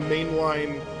existing in a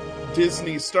mainline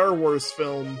Disney Star Wars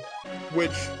film,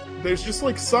 which there's just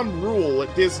like some rule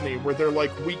at Disney where they're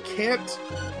like, we can't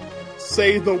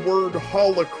say the word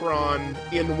holocron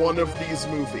in one of these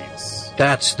movies.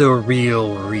 That's the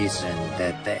real reason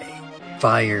that they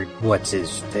fired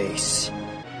what's-his-face.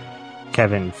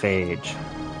 Kevin Feige.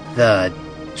 The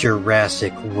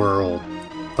Jurassic World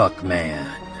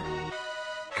fuckman.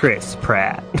 Chris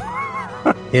Pratt.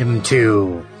 Him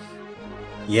too.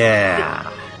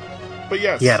 Yeah. But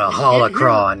yes, He had a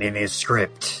holocron in his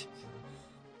script.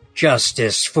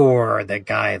 Justice for the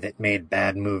guy that made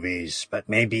bad movies, but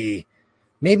maybe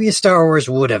Star Wars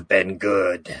would have been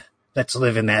good. Let's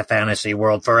live in that fantasy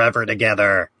world forever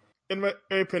together. In my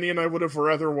opinion, I would have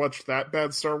rather watched that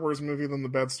bad Star Wars movie than the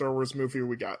bad Star Wars movie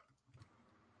we got.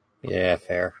 Yeah,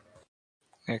 fair.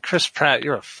 Yeah, Chris Pratt,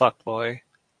 you're a fuckboy.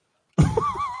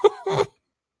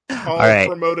 All right.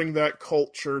 Promoting that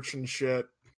cult church and shit.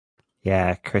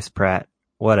 Yeah, Chris Pratt.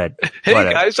 What a Hey what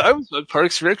a- guys, I was on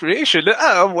Parks and Recreation.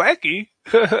 I'm wacky.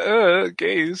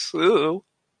 Gays. Ooh.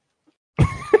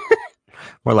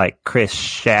 more like Chris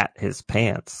shat his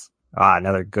pants. Ah,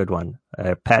 another good one.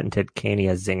 A patented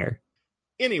Kania zinger.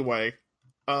 Anyway,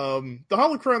 the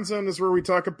Holocron Zone is where we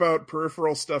talk about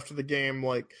peripheral stuff to the game,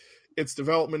 like its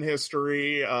development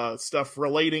history, stuff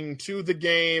relating to the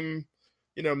game,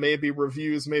 maybe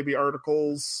reviews, maybe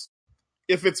articles.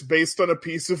 If it's based on a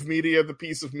piece of media, the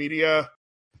piece of media.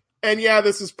 And yeah,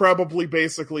 this is probably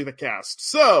basically the cast.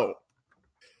 So,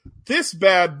 this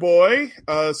bad boy,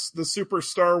 the Super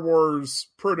Star Wars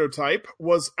prototype,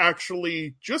 was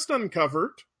actually just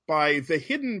uncovered by The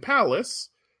Hidden Palace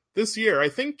this year, I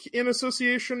think in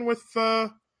association with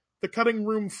the Cutting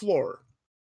Room Floor.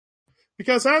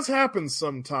 Because as happens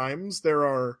sometimes, there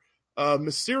are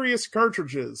mysterious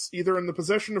cartridges, either in the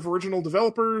possession of original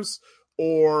developers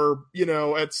or,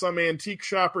 at some antique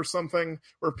shop or something,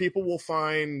 where people will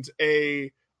find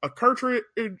a cartridge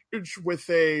with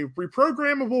a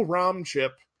reprogrammable ROM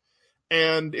chip,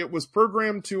 and it was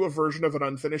programmed to a version of an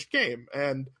unfinished game.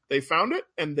 And they found it,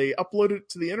 and they uploaded it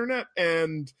to the internet,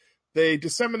 and they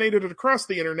disseminated it across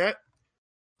the internet.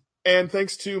 And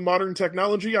thanks to modern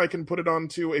technology, I can put it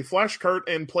onto a flash cart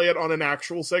and play it on an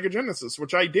actual Sega Genesis,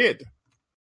 which I did.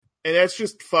 And that's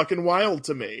just fucking wild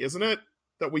to me, isn't it?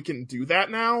 That we can do that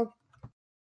now?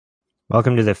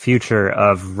 Welcome to the future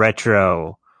of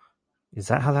retro. Is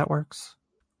that how that works?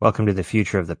 Welcome to the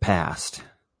future of the past.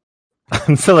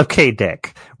 I'm Philip K.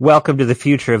 Dick. Welcome to the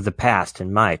future of the past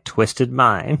in my twisted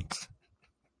mind.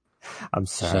 I'm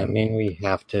sorry. Does that mean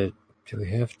do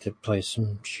we have to play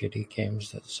some shitty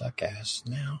games that suck ass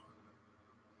now?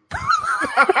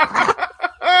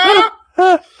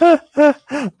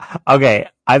 Okay,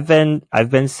 I've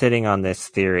been sitting on this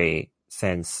theory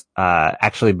since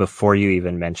actually before you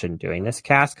even mentioned doing this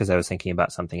cast, because I was thinking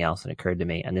about something else and it occurred to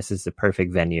me, and this is the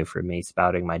perfect venue for me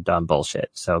spouting my dumb bullshit,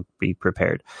 so be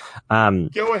prepared.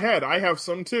 Go ahead, I have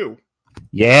some too.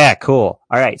 Yeah, cool.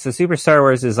 All right, so Super Star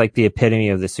Wars is like the epitome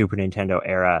of the Super Nintendo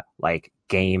era, like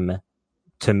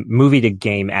movie to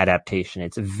game adaptation.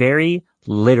 It's very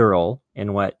literal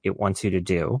in what it wants you to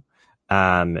do,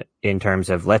 in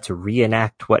terms of let's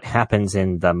reenact what happens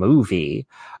in the movie.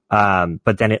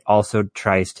 But then it also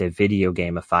tries to video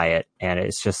gamify it. And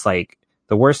it's just like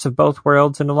the worst of both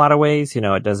worlds in a lot of ways.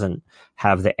 It doesn't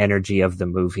have the energy of the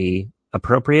movie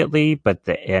appropriately, but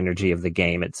the energy of the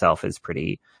game itself is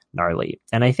pretty gnarly.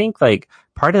 And I think like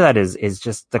part of that is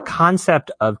just the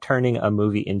concept of turning a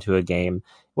movie into a game.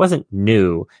 It wasn't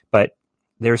new, but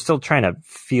they were still trying to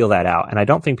feel that out. And I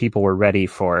don't think people were ready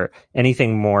for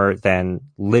anything more than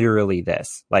literally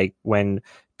this. Like when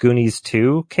Goonies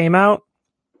 2 came out,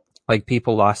 like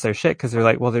people lost their shit because they're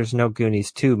like, well, there's no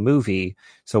Goonies 2 movie.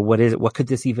 So what could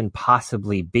this even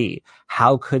possibly be?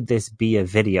 How could this be a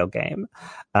video game?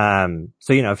 So,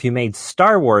 if you made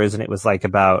Star Wars and it was like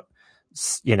about,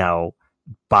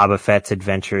 Boba Fett's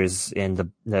adventures in the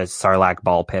Sarlacc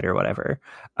ball pit or whatever,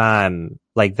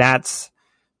 like that's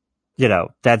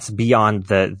beyond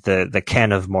the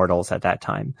ken of mortals at that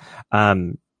time.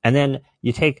 And then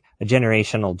you take a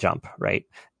generational jump, right?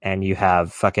 And you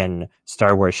have fucking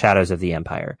Star Wars Shadows of the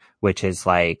Empire, which is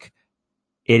like,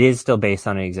 it is still based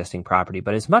on an existing property,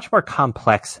 but it's a much more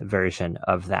complex version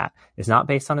of that. It's not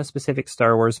based on a specific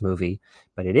Star Wars movie,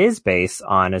 but it is based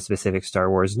on a specific Star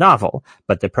Wars novel.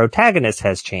 But the protagonist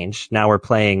has changed. Now we're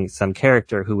playing some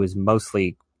character who is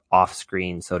mostly off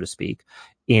screen, so to speak,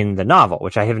 in the novel,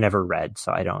 which I have never read,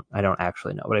 so I don't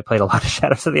actually know. But I played a lot of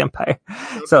Shadows of the Empire.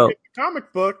 So the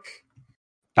comic book.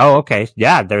 Oh, okay.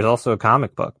 Yeah, there's also a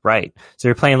comic book, right? So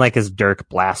you're playing like as Dirk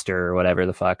Blaster or whatever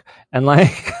the fuck. And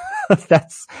like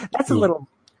that's a little.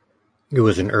 It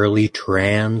was an early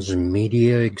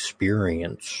transmedia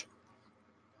experience.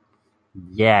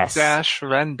 Yes. Dash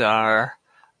Rendar.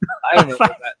 I remember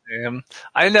that name.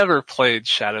 I never played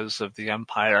Shadows of the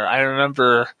Empire. I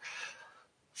remember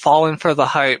falling for the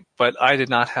hype, but I did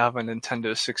not have a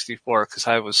Nintendo 64 because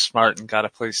I was smart and got a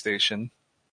PlayStation.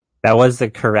 That was the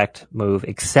correct move,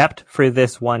 except for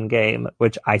this one game,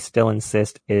 which I still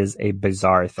insist is a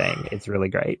bizarre thing. It's really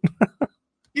great.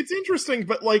 It's interesting,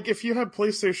 but like if you had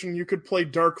PlayStation, you could play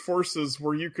Dark Forces,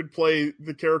 where you could play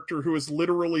the character who is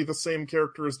literally the same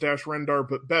character as Dash Rendar,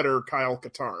 but better, Kyle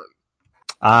Katarn.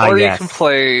 Or Yes. you can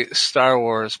play Star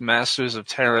Wars Masters of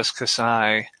Terras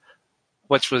Kasai,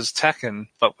 which was Tekken,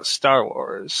 but with Star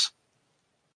Wars.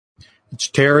 It's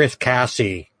Terrace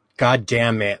Cassie. God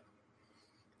damn it.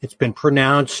 It's been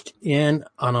pronounced in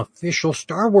an official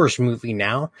Star Wars movie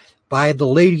now by the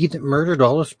lady that murdered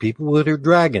all those people with her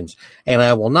dragons. And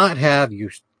I will not have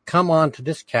you come on to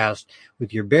this cast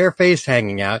with your bare face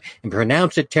hanging out and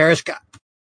pronounce it Terrace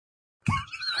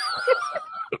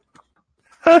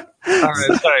Alright,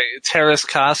 sorry, Terras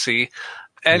Kasi.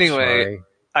 Anyway,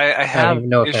 I I have don't even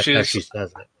know if that's how issues. she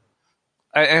says it.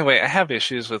 I have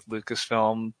issues with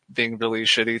Lucasfilm being really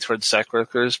shitty towards sex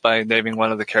workers by naming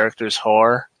one of the characters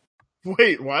whore.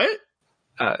 Wait, what?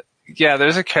 Yeah,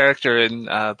 there's a character in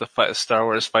the Star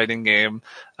Wars fighting game,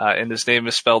 and his name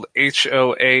is spelled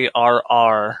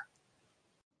Hoarr.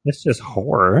 It's just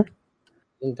horror.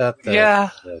 Isn't that the,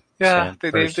 Yeah, the yeah, sand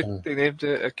they person? named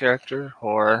a character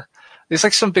whore. He's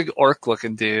like some big orc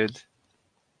looking dude.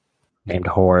 Named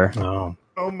horror. Oh.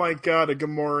 Oh my god, a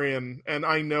Gamorrean. And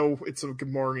I know it's a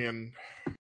Gamorrean.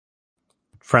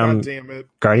 From God damn it.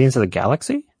 Guardians of the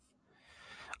Galaxy?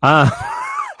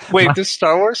 Wait, does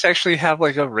Star Wars actually have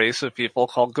like a race of people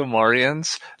called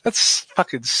Gamorreans? That's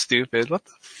fucking stupid. What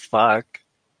the fuck?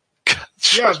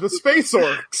 Yeah, the space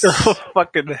orcs. You're a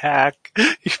fucking hack,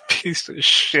 you piece of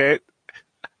shit.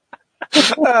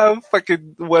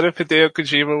 Fucking, what if Hideo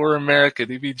Kojima were American?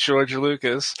 He'd be George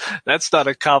Lucas. That's not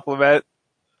a compliment.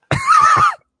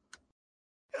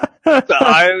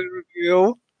 I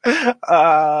review.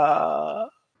 Yeah,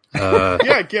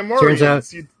 Gamorreans. Turns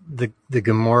out the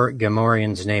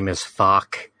Gamorrean's name is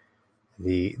Thok.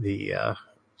 The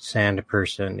sand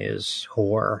person is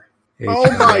Whore.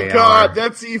 Oh my god,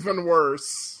 that's even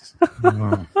worse.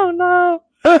 Oh no.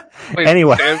 Wait,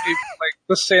 Anyway.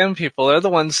 the sand people, they're the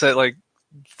ones that like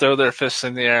throw their fists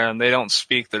in the air and they don't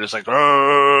speak. They're just like,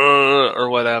 "Arr," or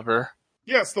whatever.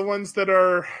 Yes, the ones that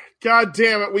are... God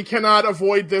damn it, we cannot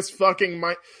avoid this fucking...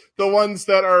 The ones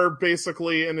that are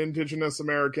basically an indigenous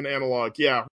American analog,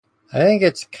 yeah. I think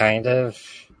it's kind of...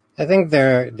 I think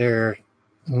they're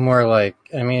more like...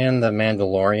 I mean, in The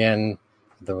Mandalorian,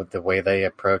 the way they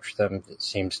approach them, it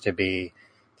seems to be...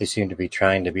 They seem to be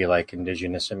trying to be like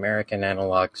indigenous American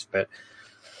analogs, but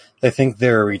I think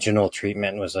their original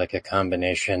treatment was like a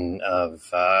combination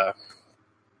of,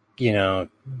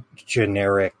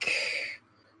 generic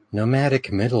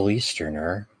nomadic Middle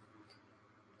Easterner,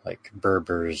 like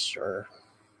Berbers or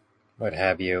what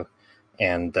have you,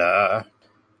 and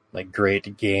like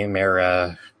Great Game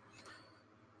era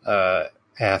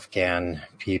Afghan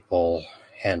people,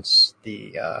 hence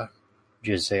the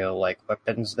Jizeo-like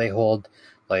weapons they hold.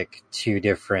 Like two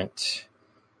different,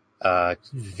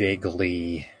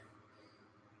 vaguely,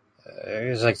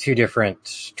 there's like two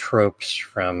different tropes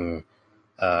from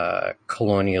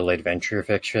colonial adventure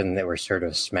fiction that were sort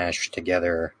of smashed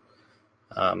together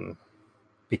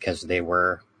because they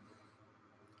were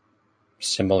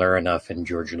similar enough in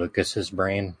George Lucas's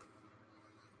brain.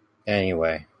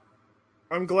 Anyway,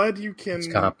 I'm glad you can... it's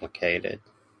complicated.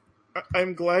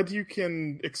 I'm glad you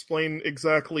can explain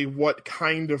exactly what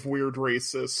kind of weird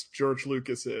racist George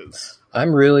Lucas is.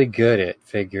 I'm really good at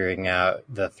figuring out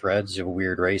the threads of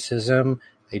weird racism.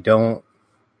 I don't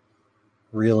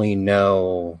really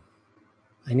know.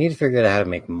 I need to figure out how to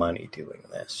make money doing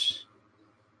this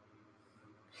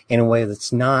in a way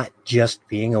that's not just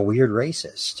being a weird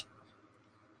racist.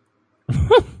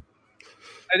 I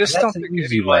just That's don't an think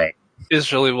easy anyone way.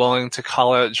 is really willing to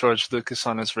call out George Lucas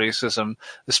on his racism,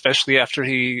 especially after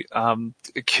he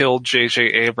killed J.J.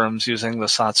 Abrams using the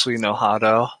Satsui no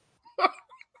Hado.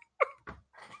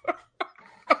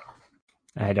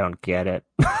 I don't get it.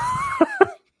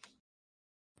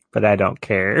 But I don't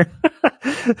care.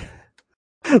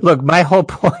 Look, my whole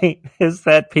point is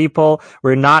that people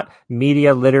were not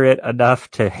media literate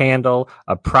enough to handle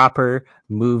a proper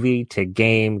movie to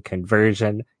game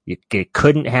conversion. It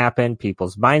couldn't happen.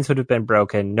 People's minds would have been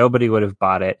broken. Nobody would have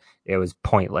bought it. It was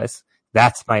pointless.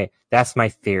 That's my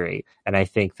theory. And I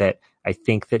think that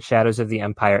Shadows of the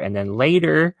Empire, and then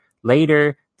later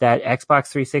that Xbox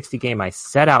 360 game I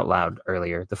said out loud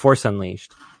earlier, The Force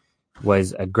Unleashed,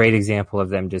 was a great example of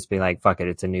them just being like, fuck it,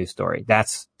 it's a new story.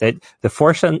 The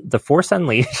Force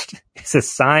Unleashed is a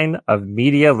sign of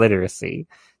media literacy.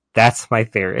 That's my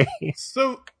theory.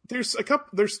 So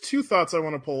there's two thoughts I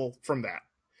want to pull from that.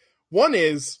 One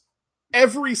is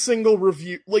every single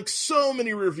review, like so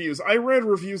many reviews. I read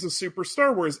reviews of Super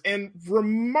Star Wars, and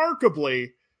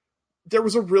remarkably, there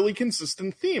was a really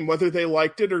consistent theme, whether they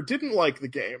liked it or didn't like the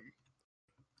game.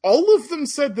 All of them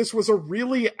said this was a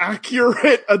really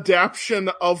accurate adaptation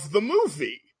of the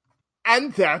movie.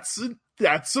 And that's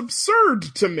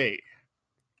absurd to me.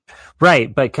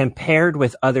 Right, but compared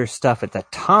with other stuff at the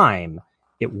time,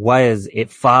 it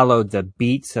followed the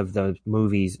beats of the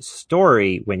movie's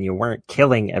story when you weren't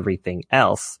killing everything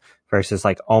else, versus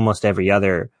like almost every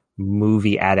other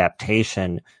movie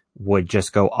adaptation would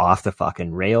just go off the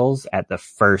fucking rails at the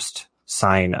first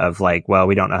sign of like, well,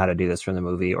 we don't know how to do this from the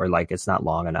movie, or like it's not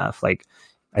long enough. Like,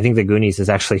 I think The Goonies is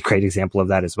actually a great example of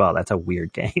that as well. That's a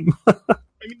weird game. I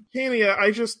mean, Kania,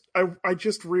 I just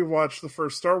rewatched the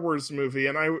first Star Wars movie,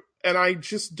 and I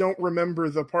just don't remember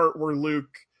the part where Luke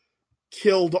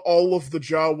killed all of the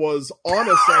Jawas on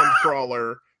a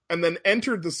sandcrawler, and then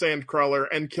entered the sandcrawler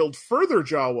and killed further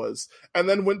Jawas, and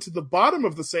then went to the bottom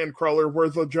of the sandcrawler where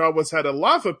the Jawas had a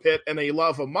lava pit and a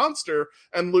lava monster,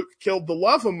 and Luke killed the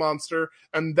lava monster,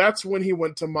 and that's when he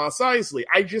went to Mos Eisley.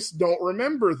 I just don't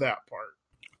remember that part.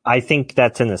 I think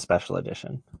that's in the special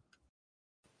edition.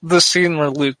 The scene where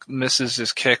Luke misses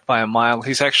his kick by a mile,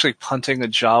 he's actually punting a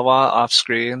Jawa off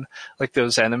screen, like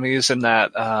those enemies in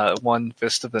that one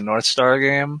Fist of the North Star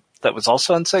game that was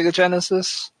also on Sega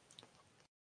Genesis.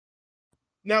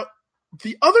 Now,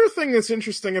 the other thing that's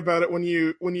interesting about it when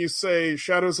you say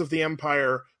Shadows of the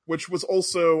Empire, which was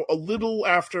also a little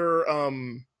after,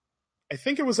 I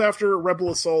think it was after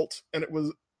Rebel Assault, and it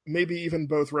was maybe even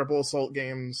both Rebel Assault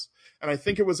games, and I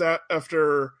think it was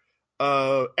after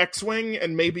X-Wing,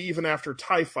 and maybe even after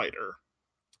TIE Fighter.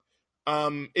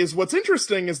 Is what's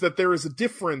interesting is that there is a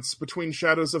difference between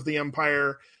Shadows of the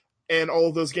Empire and all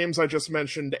of those games I just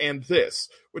mentioned and this,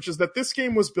 which is that this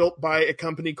game was built by a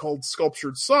company called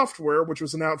Sculptured Software, which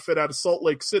was an outfit out of Salt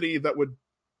Lake City that would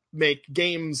make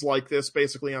games like this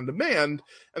basically on demand.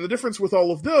 And the difference with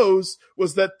all of those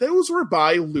was that those were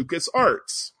by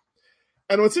LucasArts.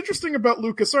 And what's interesting about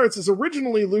LucasArts is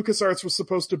originally LucasArts was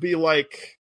supposed to be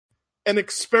like an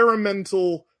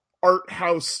experimental art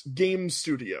house game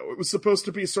studio. It was supposed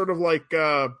to be sort of like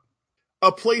a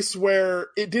place where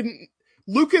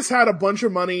Lucas had a bunch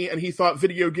of money and he thought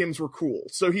video games were cool.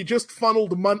 So he just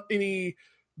funneled money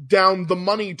down the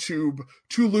money tube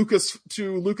to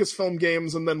Lucasfilm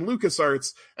Games and then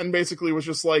LucasArts, and basically was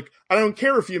just like, I don't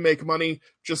care if you make money,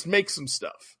 just make some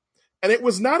stuff. And it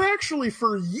was not actually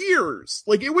for years.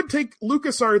 Like, it would take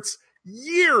LucasArts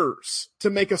years to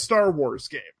make a Star Wars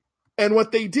game. And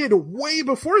what they did way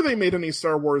before they made any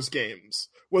Star Wars games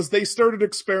was they started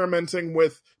experimenting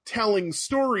with telling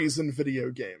stories in video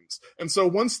games. And so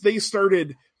once they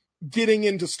started getting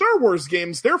into Star Wars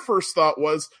games, their first thought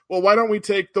was, well, why don't we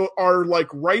take our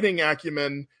writing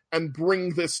acumen and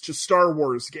bring this to Star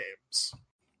Wars games?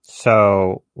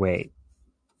 So, wait,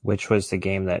 which was the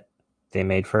game that they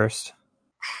made first?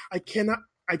 I cannot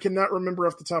remember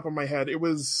off the top of my head. It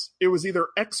was either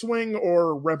X-Wing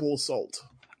or Rebel Assault.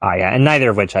 Oh yeah, and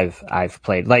neither of which I've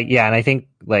played. And I think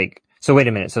so. Wait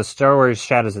a minute. So Star Wars: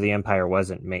 Shadows of the Empire was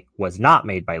not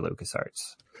made by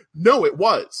LucasArts. No, it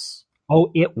was. Oh,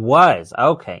 it was.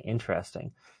 Okay,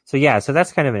 interesting. So yeah, so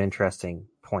that's kind of an interesting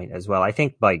point as well. I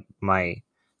think my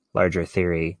larger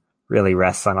theory really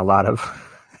rests on a lot of.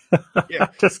 Yeah.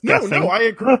 Just guessing. No, I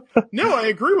agree. No, I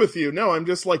agree with you. No, I'm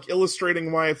just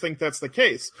illustrating why I think that's the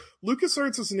case.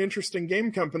 LucasArts is an interesting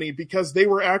game company because they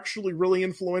were actually really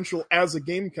influential as a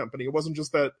game company. It wasn't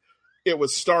just that it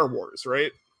was Star Wars,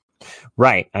 right?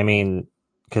 Right. I mean,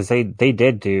 because they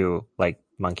did do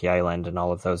Monkey Island and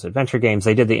all of those adventure games.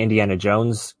 They did the Indiana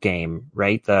Jones game,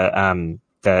 right? The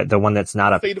one that's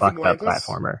not a fucked up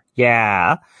platformer.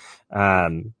 Yeah.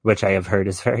 Which I have heard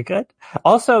is very good.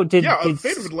 Also, Fate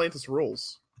of Atlantis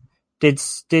rules. Did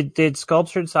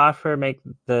Sculptured Software make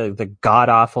the god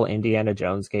awful Indiana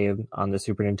Jones game on the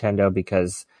Super Nintendo?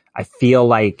 Because I feel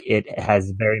like it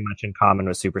has very much in common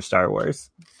with Super Star Wars.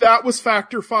 That was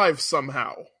Factor 5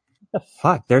 somehow. What the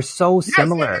fuck? They're so Yes,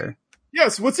 similar.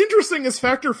 Yes, what's interesting is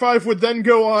Factor 5 would then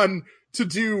go on to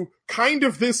do kind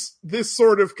of this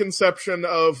sort of conception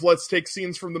of let's take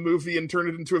scenes from the movie and turn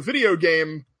it into a video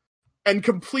game, and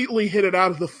completely hit it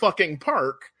out of the fucking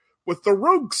park with the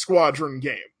Rogue Squadron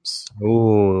games.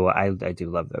 Ooh, I do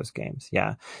love those games.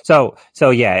 Yeah. So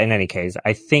yeah, in any case,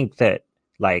 I think that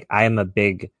like I'm a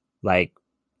big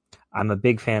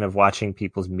fan of watching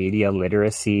people's media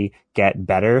literacy get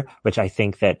better, which I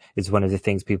think that is one of the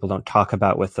things people don't talk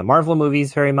about with the Marvel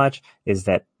movies very much, is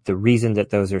that the reason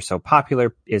that those are so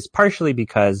popular is partially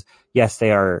because, yes,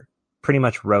 they are pretty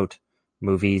much rote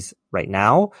movies right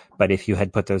now, but if you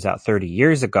had put those out 30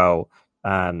 years ago,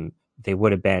 they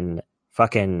would have been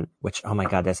fucking, which, oh my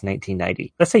God, that's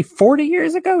 1990. Let's say 40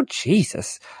 years ago?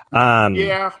 Jesus.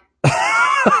 Yeah.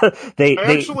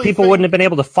 People wouldn't have been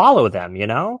able to follow them, you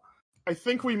know? I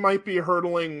think we might be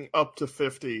hurtling up to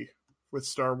 50 with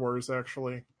Star Wars,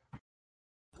 actually.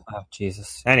 Oh,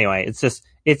 Jesus. Anyway,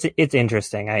 it's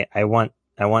interesting. I want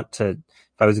to,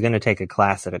 if I was going to take a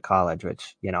class at a college,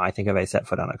 which, you know, I think if I set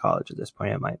foot on a college at this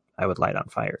point, I would light on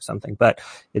fire or something, but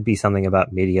it'd be something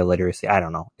about media literacy. I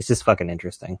don't know. It's just fucking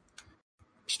interesting.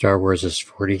 Star Wars is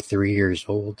 43 years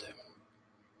old.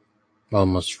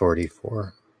 Almost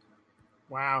 44.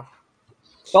 Wow.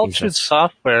 Vultured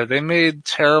Software, they made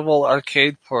terrible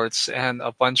arcade ports and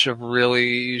a bunch of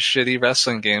really shitty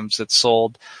wrestling games that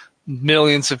sold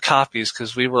millions of copies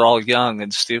because we were all young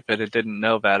and stupid and didn't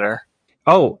know better.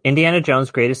 Oh, Indiana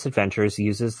Jones Greatest Adventures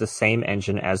uses the same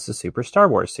engine as the Super Star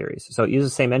Wars series. So it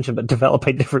uses the same engine but developed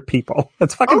by different people.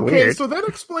 That's fucking weird. Okay, so that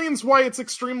explains why it's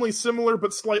extremely similar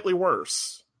but slightly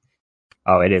worse.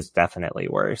 Oh, it is definitely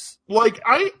worse. Like,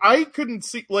 I couldn't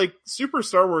see, like, Super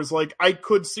Star Wars, like, I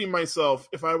could see myself,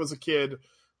 if I was a kid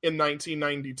in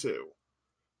 1992,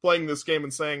 playing this game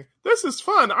and saying, this is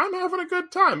fun, I'm having a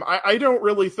good time. I don't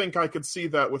really think I could see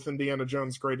that with Indiana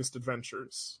Jones Greatest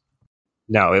Adventures.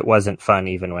 No, it wasn't fun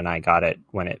even when I got it,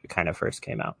 when it kind of first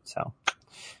came out, so.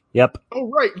 Yep. Oh,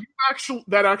 right,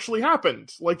 that actually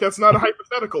happened. Like, that's not a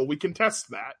hypothetical, we can test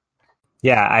that.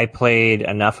 Yeah, I played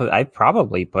enough of, I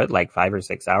probably put like 5 or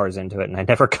 6 hours into it, and I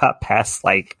never got past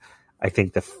like, I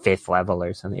think the 5th level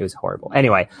or something. It was horrible.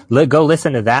 Anyway, go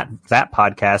listen to that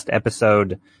podcast,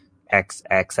 episode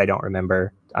XX. I don't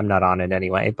remember. I'm not on it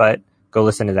anyway, but go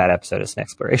listen to that episode of Sn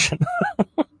Exploration.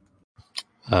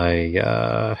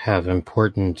 I have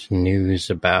important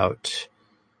news about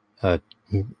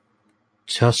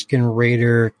Tusken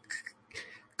Raider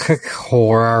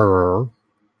Horror,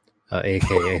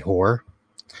 aka Whore.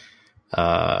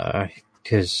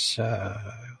 His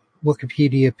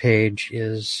Wikipedia page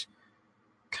is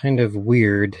kind of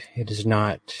weird. It is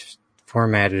not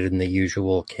formatted in the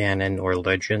usual canon or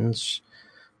legends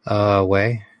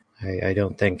way. I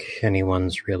don't think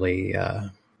anyone's really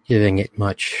giving it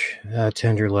much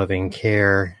tender loving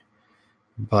care,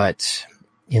 but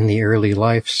in the early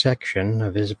life section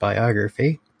of his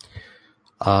biography,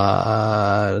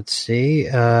 let's see,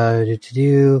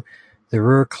 the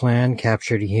Ruhr clan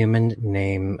captured a human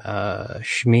named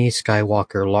Shmi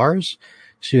Skywalker Lars.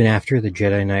 Soon after, the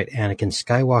Jedi Knight Anakin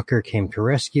Skywalker came to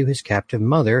rescue his captive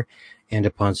mother, and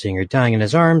upon seeing her dying in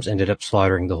his arms, ended up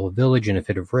slaughtering the whole village in a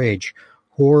fit of rage.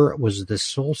 Hor was the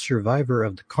sole survivor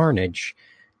of the carnage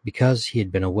because he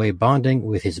had been away bonding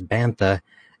with his bantha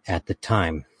at the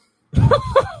time.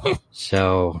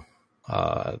 So,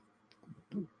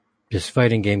 this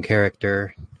fighting game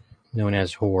character, known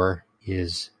as Hor,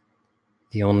 is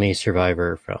the only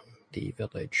survivor from the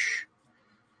village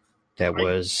that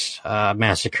was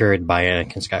massacred by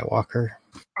Anakin Skywalker.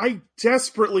 I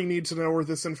desperately need to know where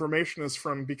this information is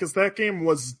from, because that game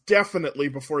was definitely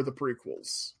before the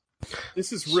prequels.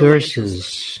 This is really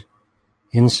Sources: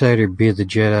 Insider, Be the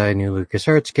Jedi, New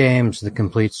LucasArts Games, The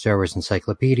Complete Star Wars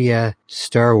Encyclopedia,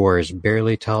 Star Wars,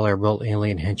 Barely Tolerable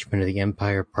Alien Henchmen of the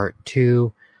Empire Part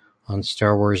 2 on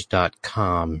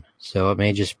StarWars.com. So it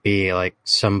may just be like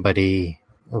somebody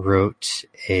wrote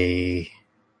a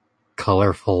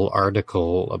colorful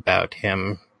article about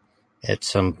him at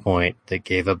some point that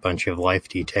gave a bunch of life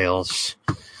details.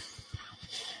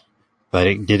 But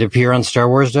it did appear on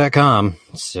StarWars.com,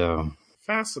 so...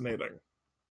 Fascinating.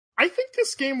 I think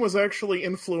this game was actually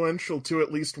influential to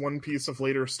at least one piece of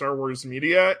later Star Wars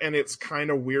media, and it's kind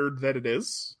of weird that it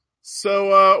is.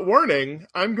 So, warning,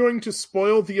 I'm going to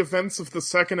spoil the events of the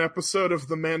second episode of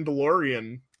The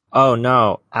Mandalorian. Oh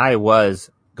no, I was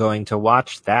going to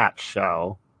watch that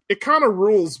show. It kind of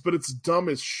rules, but it's dumb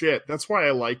as shit. That's why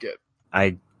I like it.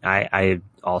 I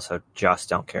also just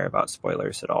don't care about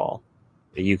spoilers at all.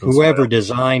 You can Whoever spoil.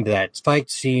 designed that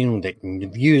fight scene that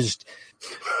used,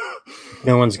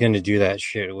 no one's going to do that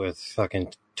shit with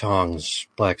fucking tongs,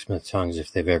 blacksmith tongs,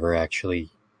 if they've ever actually.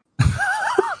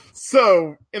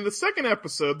 So, in the second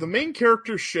episode, the main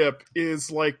character's ship is,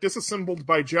 like, disassembled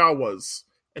by Jawas.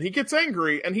 And he gets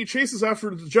angry, and he chases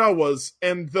after the Jawas,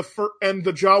 and the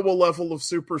Jawa level of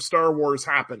Super Star Wars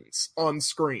happens on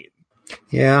screen.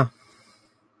 Yeah.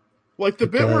 Like, the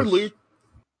It bit where does. Luke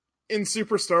in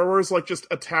Super Star Wars, like, just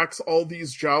attacks all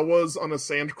these Jawas on a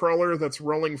sandcrawler that's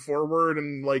rolling forward,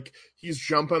 and, like, he's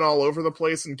jumping all over the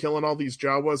place and killing all these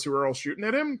Jawas who are all shooting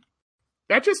at him.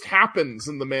 That just happens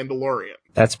in The Mandalorian.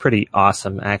 That's pretty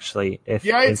awesome, actually.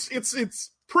 It's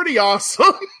pretty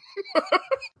awesome.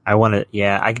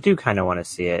 I do kind of want to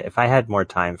see it. If I had more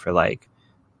time for like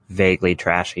vaguely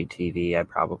trashy TV, I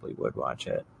probably would watch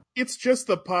it. It's just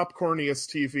the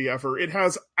popcorniest TV ever. It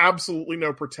has absolutely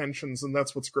no pretensions, and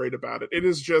that's what's great about it. It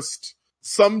is just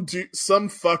some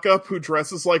fuck up who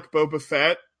dresses like Boba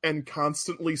Fett and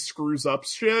constantly screws up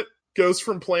shit, goes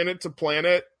from planet to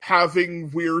planet,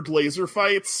 having weird laser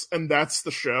fights, and that's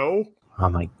the show. Oh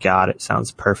my god, it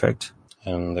sounds perfect.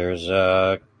 And there's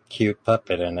a cute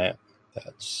puppet in it.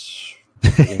 That's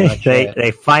pretty much it.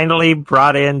 They finally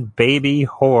brought in baby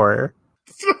whore.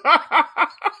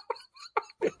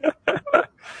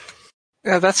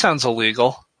 Yeah, that sounds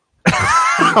illegal.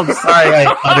 I'm sorry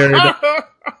I uttered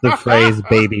the phrase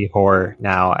baby whore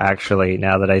now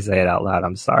that I say it out loud.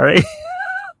 I'm sorry.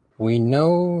 We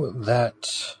know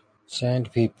that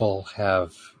sand people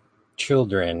have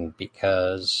children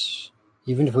because,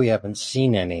 even if we haven't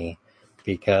seen any,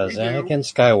 because We do. Anakin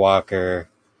Skywalker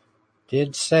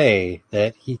did say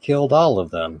that he killed all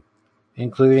of them,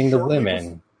 including the Shortly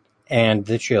women and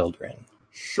the children.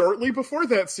 Shortly before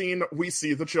that scene, we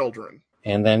see the children.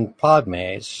 And then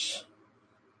Padme's.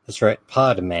 That's right,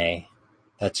 Padme.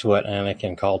 That's what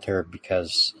Anakin called her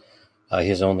because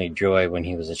his only joy when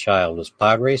he was a child was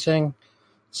pod racing.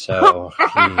 So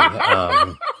he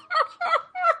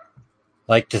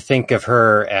liked to think of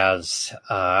her as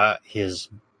his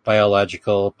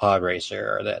biological pod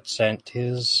racer that sent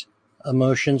his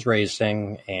emotions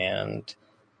racing, and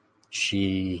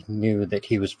she knew that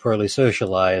he was poorly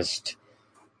socialized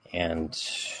and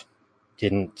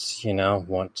didn't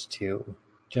want to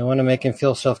make him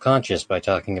feel self-conscious by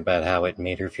talking about how it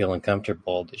made her feel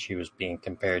uncomfortable that she was being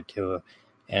compared to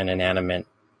an inanimate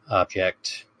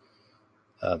object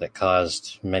that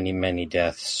caused many, many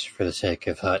deaths for the sake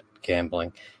of hot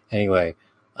gambling. Anyway,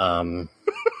 Padme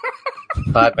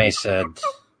said,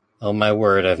 "Oh my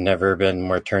word, I've never been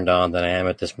more turned on than I am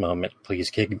at this moment.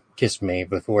 Please kiss me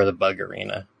before the bug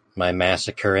arena. My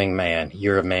massacring man,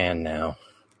 you're a man now.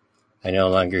 I no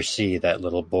longer see that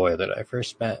little boy that I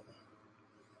first met.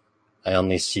 I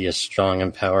only see a strong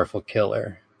and powerful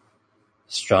killer.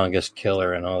 The strongest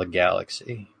killer in all the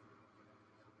galaxy.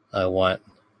 I want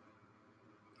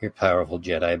your powerful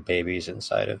Jedi babies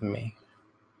inside of me."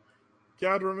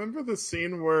 God, remember the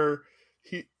scene where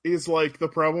he's like, the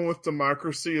problem with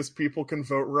democracy is people can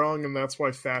vote wrong, and that's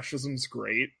why fascism's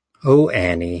great? Oh,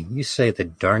 Annie, you say the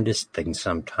darndest thing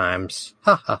sometimes.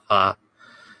 Ha ha ha.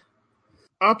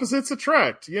 Opposites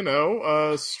attract,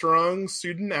 strong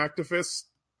student activists,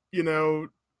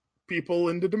 people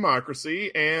into democracy,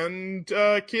 and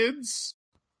kids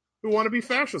who want to be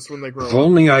fascists when they grow If up.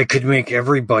 only I could make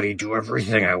everybody do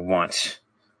everything I want.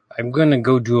 I'm gonna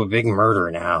go do a big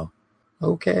murder now.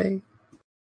 Okay.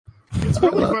 It's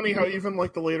really funny how even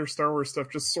like the later Star Wars stuff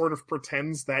just sort of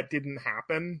pretends that didn't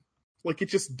happen. Like, it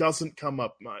just doesn't come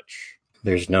up much.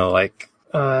 There's no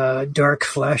dark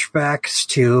flashbacks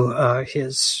to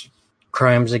his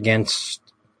crimes against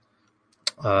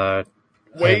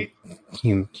Wait,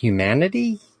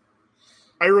 humanity.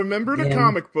 I remembered a Yeah.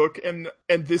 comic book, and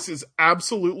this is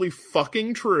absolutely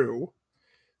fucking true.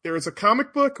 There is a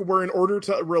comic book where, in order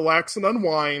to relax and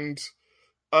unwind,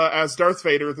 as Darth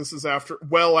Vader, this is after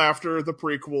the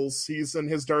prequels, he's in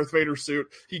his Darth Vader suit.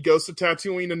 He goes to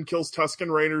Tatooine and kills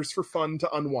Tusken Raiders for fun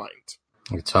to unwind.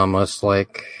 It's almost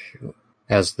like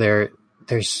as their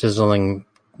sizzling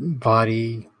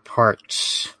body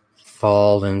parts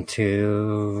fall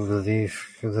into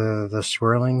the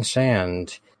swirling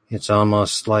sand, it's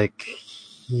almost like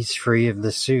he's free of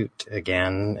the suit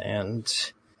again,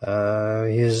 and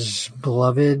his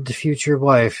beloved future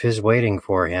wife is waiting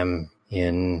for him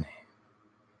in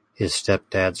his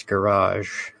stepdad's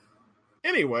garage.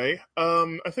 Anyway,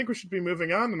 I think we should be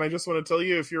moving on, and I just want to tell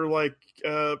you, if you're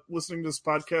listening to this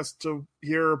podcast to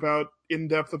hear in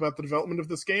depth about the development of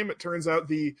this game, it turns out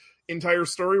the entire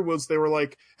story was they were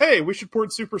like, hey, we should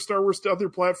port Super Star Wars to other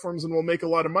platforms and we'll make a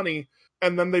lot of money.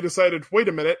 And then they decided, wait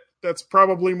a minute, that's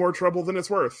probably more trouble than it's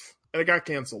worth. And it got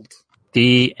canceled.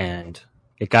 The end.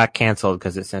 It got canceled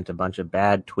because it sent a bunch of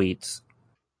bad tweets.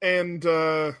 And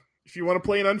if you want to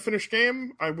play an unfinished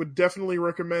game, I would definitely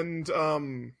recommend,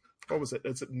 what was it?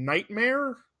 Is it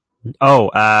Nightmare? Oh,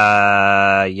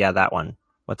 yeah, that one.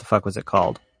 What the fuck was it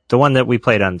called? The one that we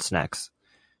played on SNES.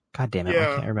 God damn it,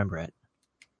 Yeah. I can't remember it.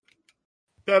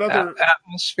 That other...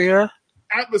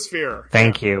 Atmosphere.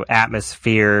 Thank you.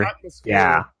 Atmosphere.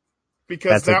 Yeah.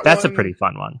 Because that's a pretty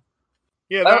fun one.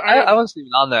 Yeah, I wasn't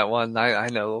even on that one. I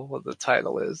know what the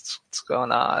title is. What's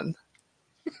going on?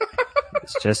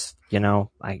 It's just,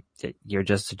 you're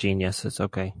just a genius. It's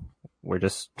okay. We're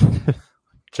just,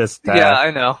 yeah, I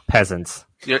know. Peasants.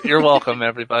 You're welcome,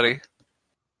 everybody.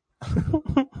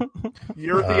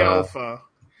 You're the alpha.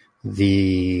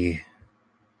 The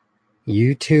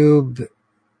YouTube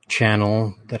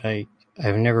channel that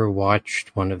I've never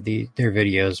watched one of their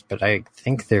videos, but I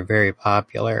think they're very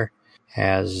popular,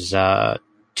 has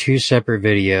 2 separate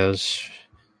videos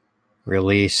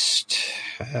released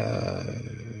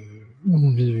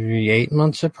 8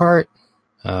 months apart.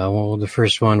 Well, the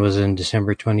first one was in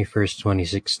December 21st,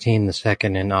 2016, the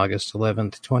second in August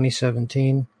 11th,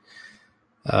 2017.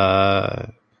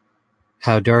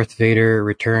 How Darth Vader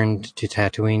returned to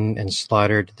Tatooine and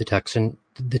slaughtered the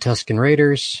Tusken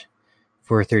Raiders,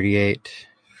 4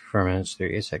 minutes,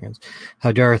 38 seconds.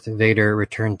 How Darth Vader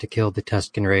returned to kill the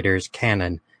Tusken Raiders,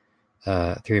 canon,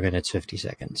 3 minutes, 50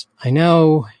 seconds. I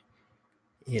know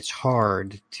it's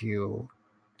hard to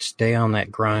stay on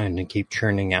that grind and keep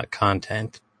churning out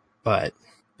content, but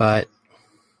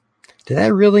did I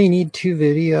really need 2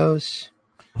 videos?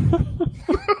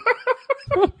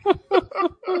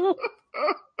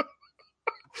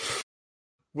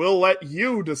 We'll let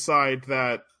you decide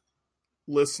that,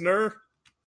 listener.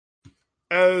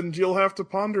 And you'll have to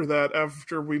ponder that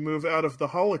after we move out of the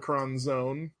Holocron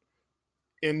Zone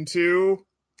into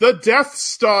the Death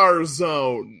Star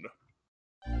Zone.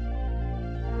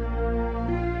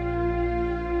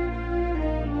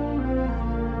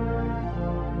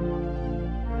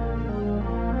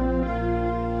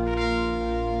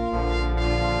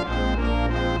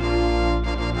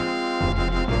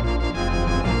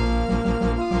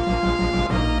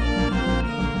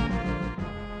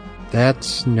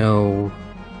 That's no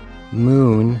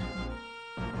moon.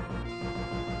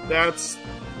 That's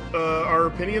our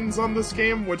opinions on this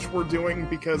game, which we're doing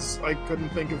because I couldn't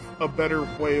think of a better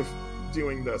way of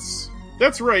doing this.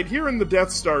 That's right, here in the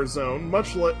Death Star Zone,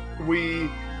 much like we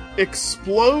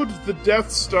explode the Death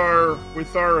Star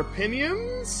with our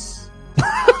opinions.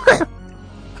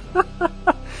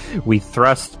 We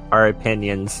thrust our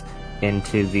opinions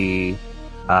into the,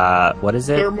 what is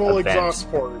it? Thermal Event.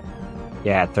 exhaust port.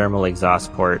 Yeah, thermal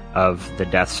exhaust port of the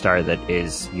Death Star that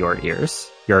is your ears.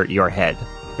 Your head.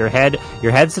 Your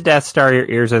head's the Death Star, your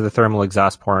ears are the thermal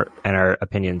exhaust port, and our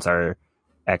opinions are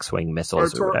X-Wing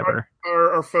missiles or whatever.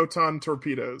 Our photon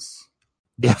torpedoes.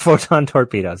 Yeah, photon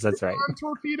torpedoes, that's right. Photon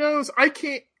torpedoes?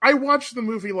 I watched the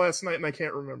movie last night and I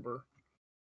can't remember.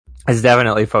 It's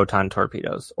definitely photon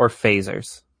torpedoes. Or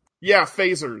phasers. Yeah,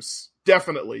 phasers.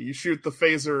 Definitely. You shoot the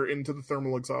phaser into the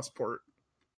thermal exhaust port.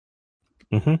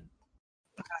 Mm-hmm. It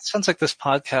sounds like this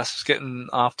podcast is getting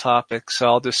off topic, so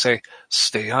I'll just say,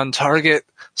 stay on target.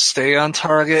 Stay on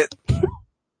target.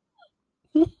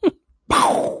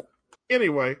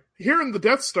 Anyway, here in the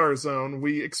Death Star Zone,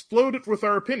 we explode it with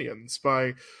our opinions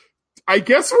by... I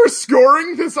guess we're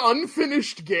scoring this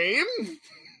unfinished game?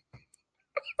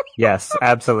 Yes,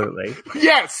 absolutely.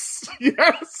 Yes!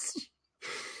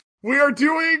 We are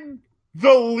doing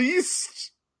the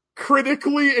least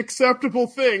critically acceptable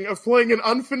thing of playing an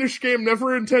unfinished game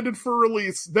never intended for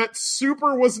release that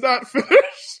super was not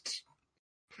finished.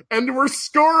 And we're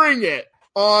scoring it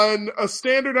on a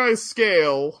standardized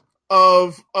scale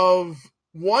of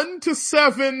 1 to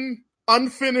 7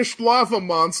 unfinished lava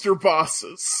monster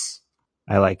bosses.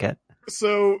 I like it.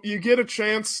 So you get a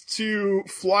chance to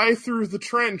fly through the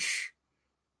trench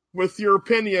with your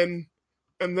opinion,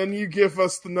 and then you give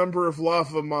us the number of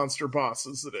lava monster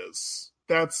bosses it is.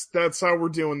 That's how we're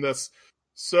doing this.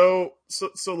 So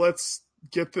let's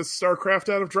get this StarCraft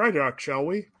out of dry dock, shall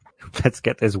we? Let's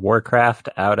get this Warcraft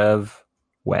out of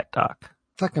wet dock.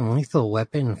 Fucking Lethal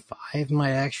Weapon 5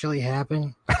 might actually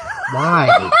happen.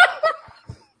 Why?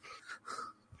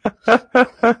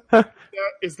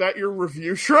 Is that your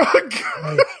review shrug?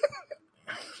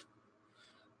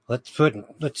 Let's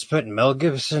put Mel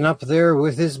Gibson up there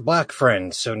with his black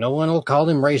friend, so no one will call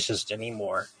him racist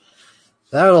anymore.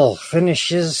 That'll finish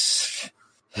his...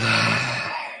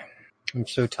 I'm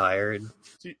so tired.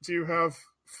 Do you have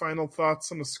final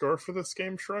thoughts on the score for this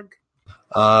game, Shrug?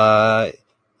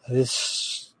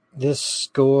 This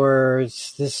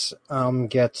scores. This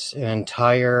gets an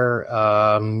entire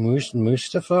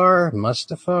Mustafar.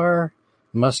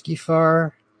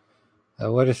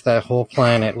 What if that whole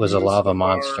planet was a lava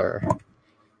monster?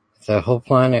 If that whole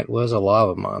planet was a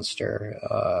lava monster,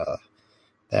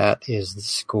 that is the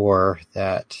score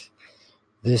that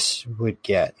this would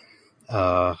get.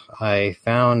 I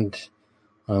found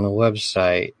on the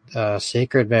website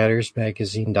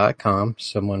sacredmattersmagazine.com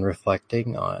someone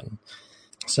reflecting on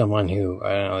someone who, I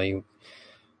don't know, he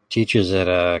teaches at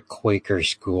a Quaker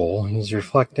school. He's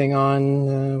reflecting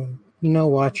on,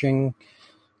 watching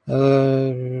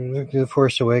The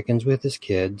Force Awakens with his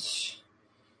kids.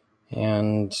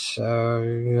 And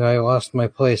I lost my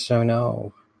place. Oh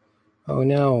no. Oh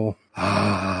no.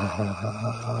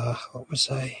 What was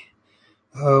I?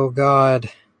 Oh God.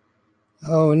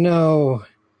 Oh no.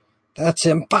 That's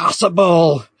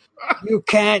impossible. You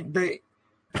can't be.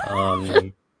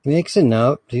 Makes a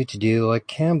note, like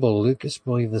Campbell, Lucas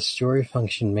believed the story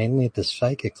functioned mainly at the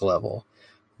psychic level,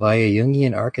 via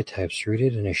Jungian archetypes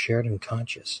rooted in a shared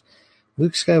unconscious.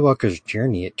 Luke Skywalker's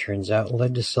journey, it turns out,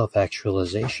 led to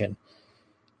self-actualization.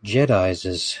 Jedis,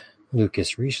 as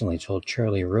Lucas recently told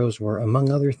Charlie Rose, were,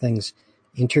 among other things,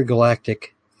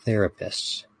 intergalactic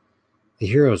therapists. The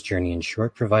hero's journey, in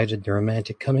short, provided the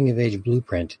romantic coming-of-age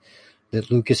blueprint that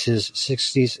Lucas's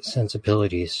 60s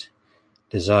sensibilities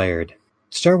desired.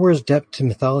 Star Wars' depth to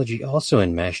mythology also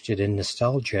enmeshed it in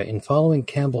nostalgia. In following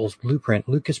Campbell's blueprint,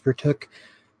 Lucas partook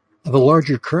of a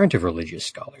larger current of religious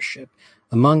scholarship.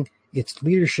 Among its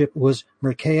leadership was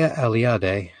Mircea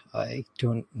Eliade. I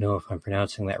don't know if I'm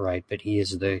pronouncing that right, but he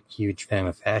is the huge fan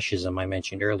of fascism I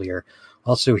mentioned earlier.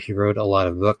 Also, he wrote a lot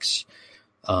of books,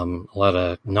 a lot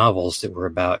of novels that were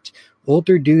about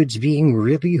older dudes being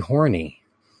really horny,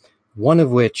 one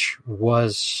of which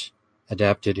was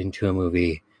adapted into a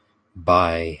movie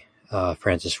by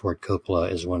Francis Ford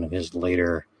Coppola as one of his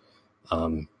later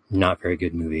not very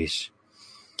good movies.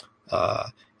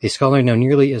 A scholar now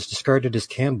nearly as discarded as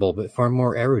Campbell, but far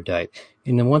more erudite.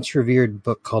 In the once revered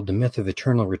book called The Myth of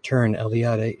Eternal Return,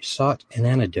 Eliade sought an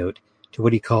antidote to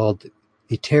what he called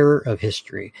the terror of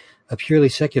history, a purely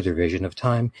secular vision of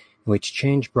time in which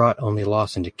change brought only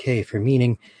loss and decay. For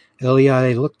meaning,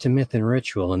 Eliade looked to myth and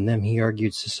ritual. In them, he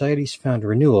argued, societies found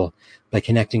renewal by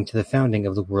connecting to the founding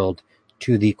of the world,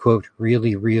 to the, quote,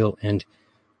 really real, and,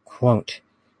 quote,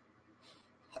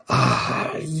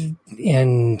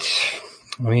 and,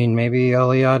 I mean, maybe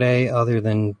Eliade, other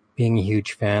than being a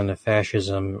huge fan of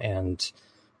fascism and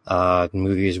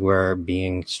movies where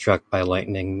being struck by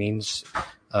lightning means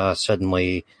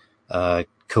suddenly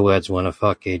co-eds want to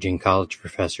fuck aging college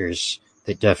professors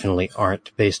that definitely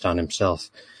aren't based on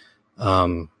himself.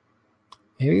 Maybe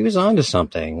he was onto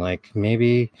something. Like,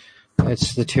 maybe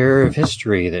it's the terror of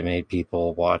history that made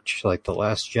people watch, like, The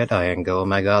Last Jedi and go, oh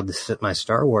my God, this is my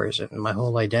Star Wars, and my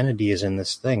whole identity is in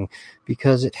this thing,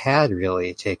 because it had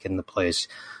really taken the place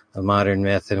of modern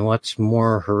myth. And what's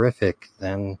more horrific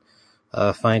than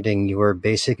finding your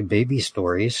basic baby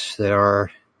stories that are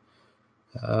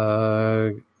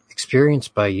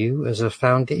experienced by you as a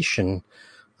foundation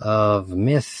of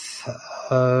myth?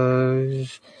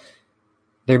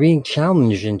 They're being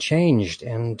challenged and changed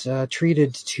and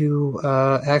treated to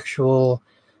actual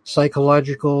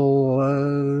psychological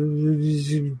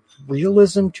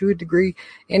realism to a degree.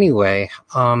 Anyway,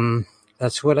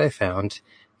 that's what I found,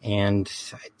 and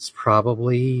it's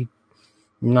probably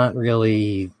not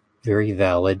really very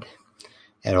valid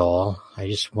at all. I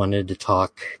just wanted to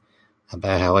talk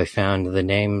about how I found the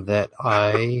name that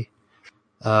I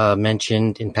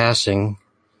mentioned in passing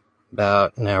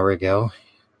about an hour ago.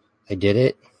 I did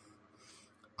it.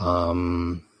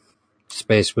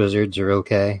 Space wizards are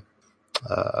okay.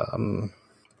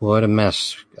 What a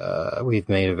mess we've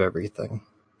made of everything.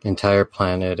 Entire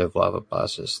planet of lava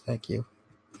bosses. Thank you.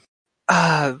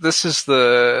 This is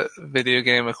the video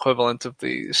game equivalent of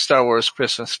the Star Wars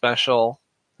Christmas special.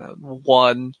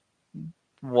 1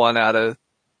 out of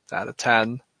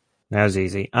 10. That was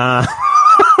easy.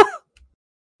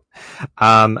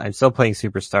 I'm still playing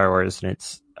Super Star Wars, and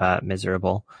it's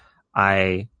miserable.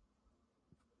 I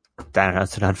don't know,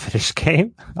 it's an unfinished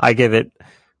game. I give it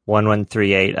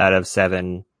 1138 out of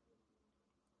 7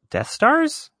 Death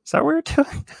Stars? Is that what we're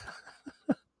doing?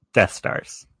 Death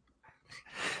Stars.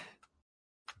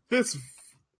 This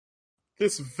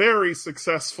very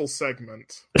successful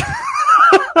segment.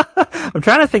 I'm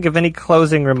trying to think of any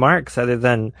closing remarks other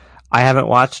than I haven't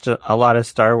watched a lot of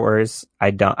Star Wars.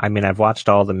 I've watched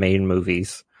all the main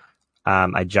movies.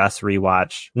 I just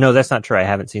rewatched. No, that's not true. I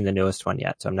haven't seen the newest one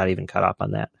yet, so I'm not even caught up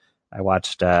on that. I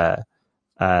watched the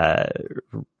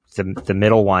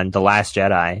middle one, The Last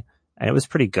Jedi, and it was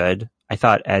pretty good. I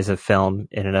thought as a film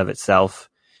in and of itself,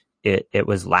 it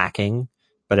was lacking,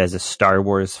 but as a Star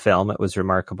Wars film, it was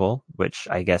remarkable, which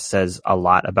I guess says a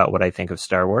lot about what I think of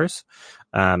Star Wars,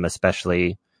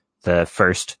 especially the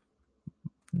first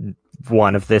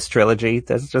one of this trilogy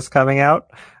that's just coming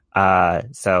out.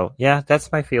 So yeah,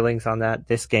 that's my feelings on that.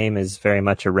 This game is very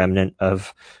much a remnant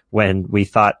of when we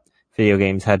thought video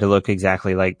games had to look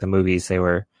exactly like the movies they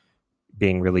were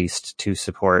being released to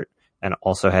support, and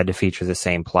also had to feature the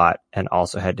same plot, and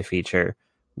also had to feature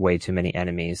way too many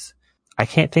enemies. I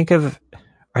can't think of,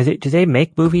 do they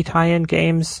make movie tie-in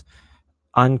games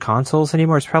on consoles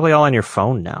anymore? It's probably all on your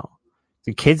phone now.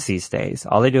 The kids these days,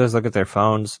 all they do is look at their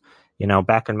phones. You know,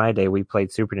 back in my day, we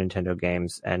played Super Nintendo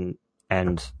games, and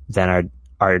then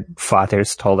our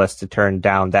fathers told us to turn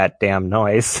down that damn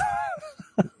noise.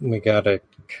 We got a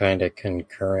kind of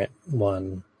concurrent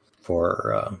one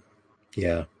for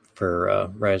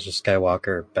Rise of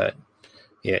Skywalker, but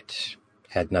it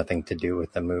had nothing to do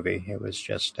with the movie. It was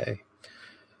just a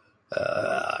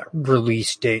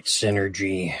release date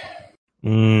synergy.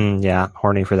 Yeah,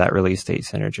 horny for that release date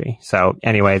synergy. So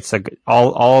anyway, it's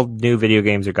all new video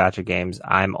games are gacha games.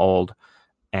 I'm old,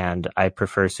 and I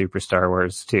prefer Super Star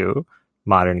Wars to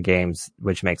modern games,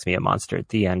 which makes me a monster at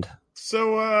the end.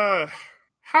 So,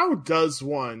 how does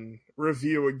one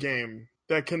review a game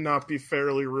that cannot be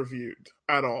fairly reviewed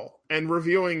at all? And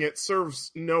reviewing it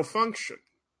serves no function,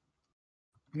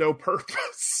 no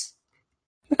purpose.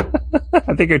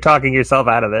 I think you're talking yourself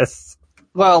out of this.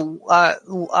 Well,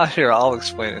 here, I'll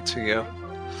explain it to you.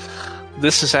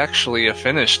 This is actually a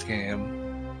finished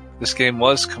game. This game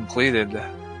was completed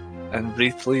and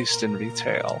released in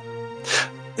retail.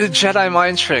 The Jedi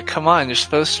Mind Trick, come on, you're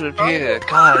supposed to repeat it.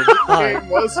 God, The game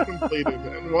was completed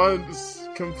and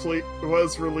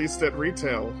was released at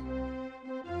retail.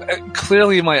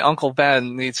 Clearly my Uncle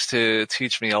Ben needs to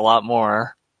teach me a lot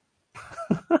more.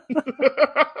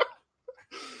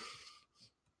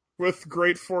 With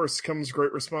great force comes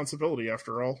great responsibility,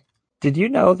 after all. Did you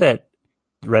know that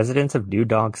residents of New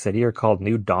Donk City are called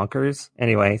New Donkers?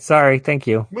 Anyway, sorry, thank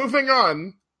you. Moving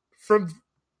on from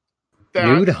that.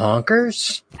 Nude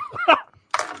honkers?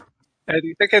 Do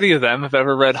you think any of them have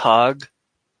ever read Hog?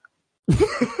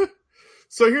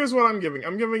 So here's what I'm giving.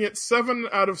 I'm giving it 7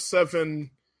 out of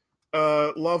 7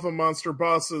 lava monster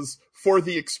bosses for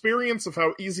the experience of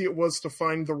how easy it was to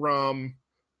find the ROM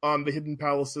on the Hidden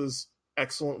Palace's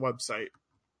excellent website.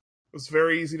 It was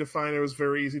very easy to find. It was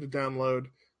very easy to download.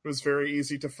 It was very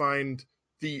easy to find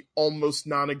the almost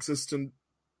non-existent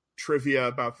trivia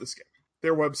about this game.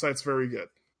 Their website's very good.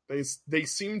 They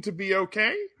seem to be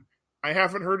okay. I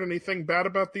haven't heard anything bad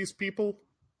about these people.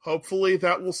 Hopefully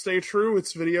that will stay true.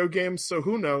 It's video games, so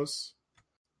who knows?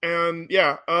 And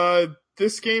yeah,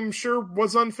 this game sure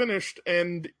was unfinished,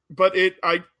 but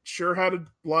I sure had a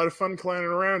lot of fun clowning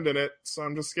around in it, so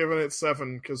I'm just giving it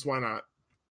 7, because why not?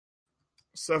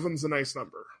 7's a nice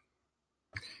number.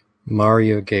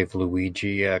 Mario gave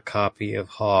Luigi a copy of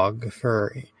Hog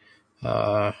for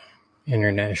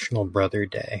International Brother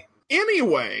Day.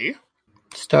 Anyway,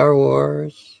 Star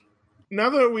Wars. now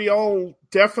that we all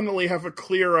definitely have a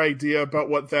clear idea about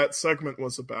what that segment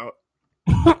was about,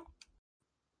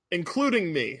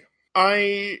 including me,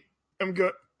 I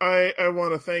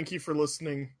want to thank you for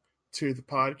listening to the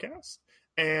podcast,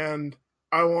 and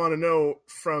I want to know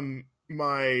from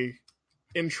my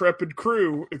intrepid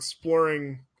crew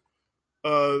exploring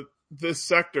this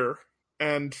sector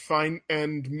and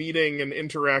meeting and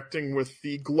interacting with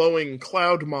the glowing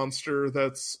cloud monster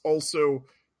that's also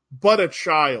but a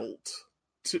child,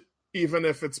 even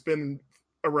if it's been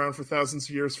around for thousands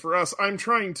of years for us. I'm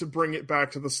trying to bring it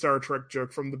back to the Star Trek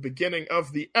joke from the beginning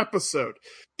of the episode.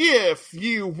 If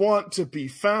you want to be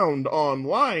found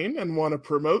online and want to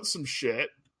promote some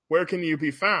shit, where can you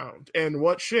be found? And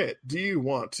what shit do you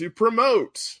want to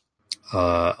promote?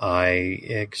 I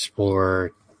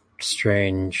explore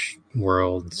strange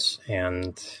worlds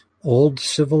and old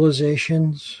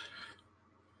civilizations,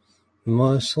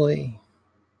 mostly.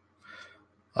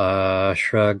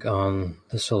 Shrug on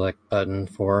the Select Button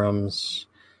forums,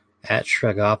 at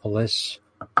Shrugopolis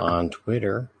on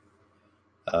Twitter.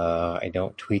 I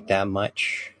don't tweet that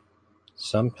much.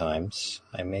 Sometimes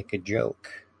I make a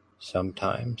joke.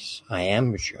 Sometimes I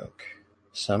am a joke.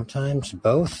 Sometimes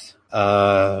both.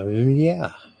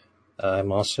 Yeah.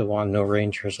 I'm also on No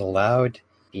Rangers Allowed,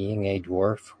 being a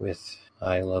dwarf with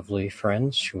my lovely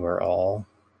friends who are all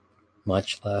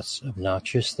much less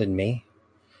obnoxious than me.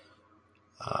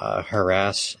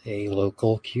 harass a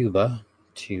local Cuba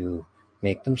to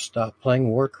make them stop playing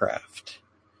Warcraft,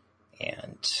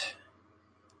 and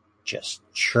just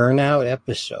churn out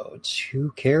episodes.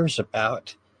 Who cares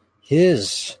about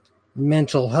his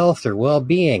mental health or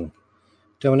well-being?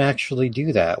 Don't actually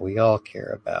do that. We all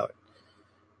care about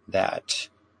that.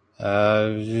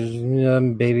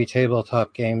 Baby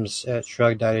tabletop games at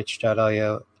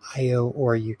shrug.itch.io,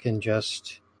 or you can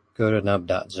just go to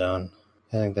nub.zone.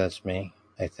 I think that's me.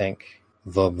 I think.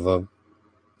 Vob.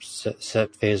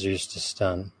 Set phasers to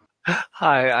stun.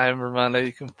 Hi, I'm Ramona.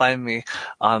 You can find me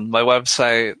on my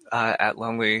website at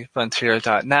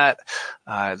lonelyfrontier.net.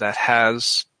 That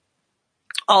has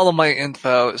all of my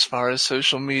info as far as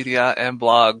social media and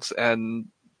blogs and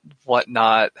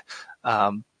whatnot.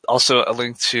 Also a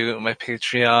link to my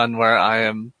Patreon, where I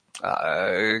am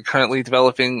currently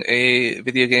developing a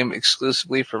video game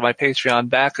exclusively for my Patreon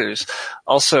backers.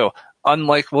 Also,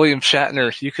 unlike William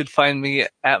Shatner, you could find me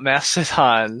at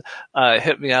Mastodon.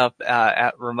 Hit me up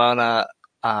at Ramona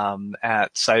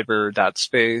at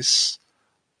cyber.space.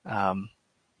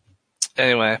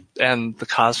 Anyway, and the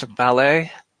Cosmic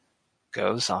Ballet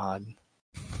goes on.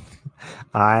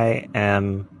 I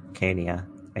am Cania,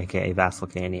 aka Vassal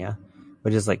Cania,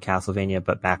 which is like Castlevania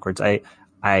but backwards. I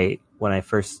when I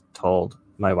first told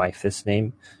my wife this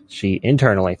name, she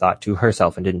internally thought to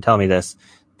herself, and didn't tell me this,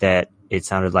 that it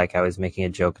sounded like I was making a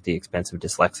joke at the expense of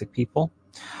dyslexic people,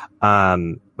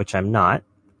 which I'm not.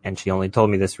 And she only told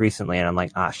me this recently, and I'm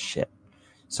like, shit.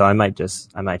 So I might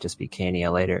just be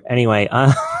Cania later. Anyway,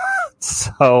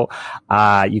 so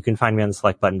you can find me on the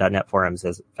selectbutton.net forums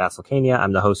as Vassalcania.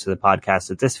 I'm the host of the podcast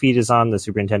that this feed is on, the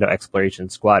Super Nintendo Exploration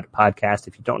Squad podcast.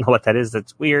 If you don't know what that is,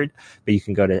 that's weird, but you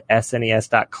can go to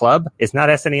snes.club. It's not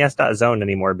snes.zone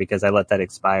anymore because I let that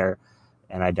expire,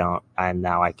 and I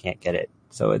can't get it.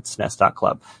 So it's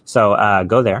snes.club. So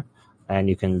go there, and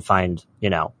you can find,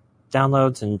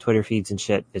 downloads and Twitter feeds and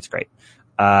shit. It's great.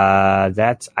 I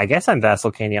guess I'm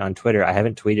Vassalcania on Twitter. I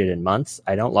haven't tweeted in months.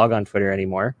 I don't log on Twitter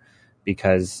anymore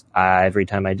because every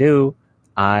time I do,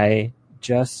 I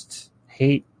just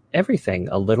hate everything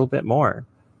a little bit more,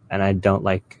 and I don't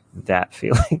like that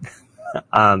feeling.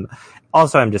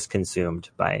 Also, I'm just consumed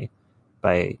by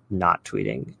not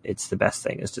tweeting. It's the best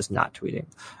thing, is just not tweeting.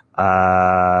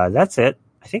 That's it.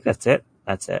 I think that's it.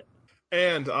 That's it.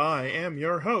 And I am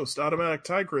your host, Automatic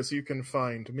Tigress. You can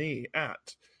find me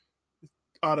at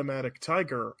Automatic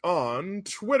Tiger on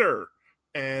Twitter.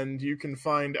 And you can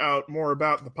find out more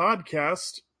about the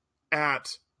podcast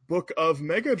at Book of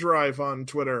Mega Drive on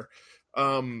Twitter.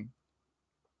 And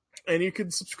you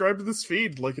can subscribe to this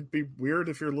feed. Like, it'd be weird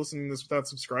if you're listening to this without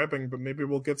subscribing, but maybe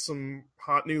we'll get some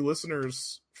hot new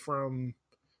listeners from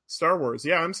Star Wars.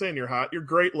 Yeah, I'm saying you're hot. You're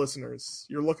great listeners.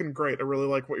 You're looking great. I really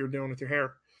like what you're doing with your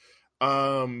hair.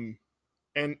 And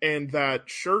that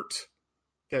shirt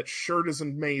is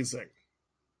amazing.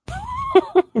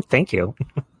 Thank you.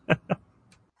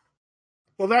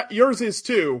 Well, that yours is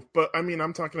too, but I mean,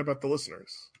 I'm talking about the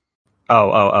listeners.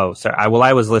 Oh, sorry.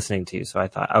 I was listening to you, so I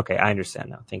thought, okay, I understand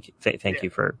now. Thank you. Thank you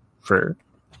for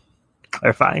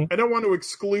clarifying. I don't want to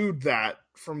exclude that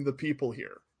from the people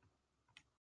here,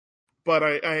 but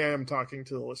I am talking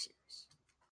to the listeners.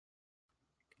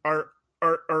 Our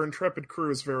intrepid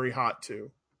crew is very hot too,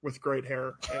 with great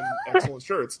hair and excellent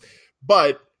shirts.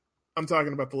 But I'm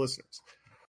talking about the listeners.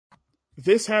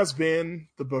 This has been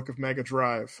the Book of Mega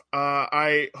Drive.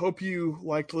 I hope you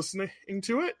liked listening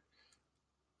to it.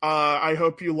 I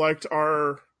hope you liked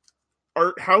our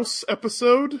Art House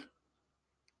episode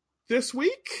this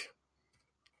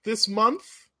month,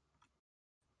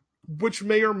 which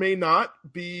may or may not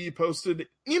be posted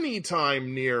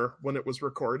anytime near when it was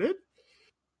recorded.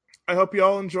 I hope you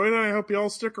all enjoyed it. I hope you all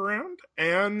stick around.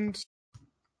 And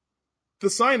the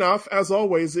sign-off, as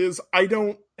always, is I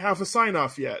don't have a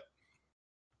sign-off yet.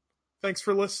 Thanks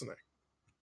for listening.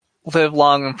 Live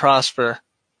long and prosper.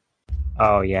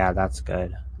 Oh, yeah, that's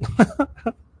good.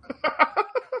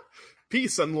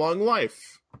 Peace and long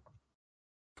life.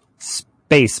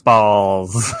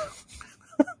 Spaceballs.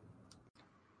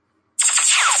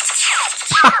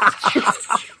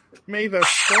 May the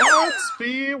thoughts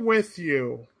be with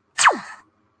you.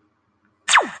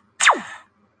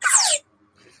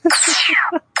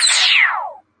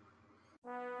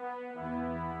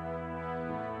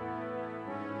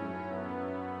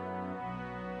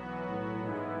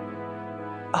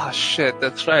 Oh shit,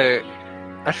 that's right.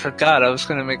 I forgot I was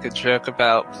going to make a joke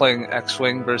about playing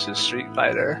X-Wing versus Street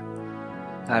Fighter.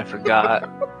 I forgot.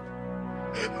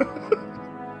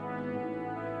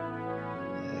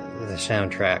 The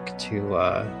soundtrack to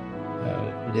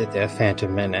the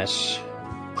Phantom Menace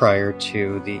prior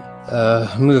to the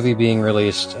movie being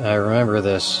released. I remember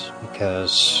this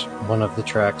because one of the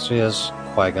tracks is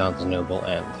Qui-Gon's Noble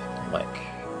End. I'm like,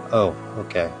 oh,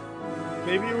 okay.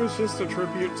 Maybe it was just a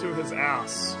tribute to his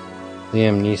ass.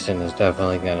 Liam Neeson is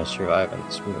definitely going to survive in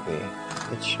this movie.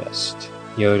 It's just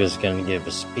Yoda's going to give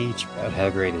a speech about how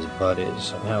great his butt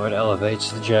is and how it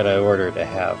elevates the Jedi Order to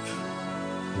have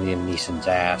Liam Neeson's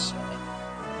ass.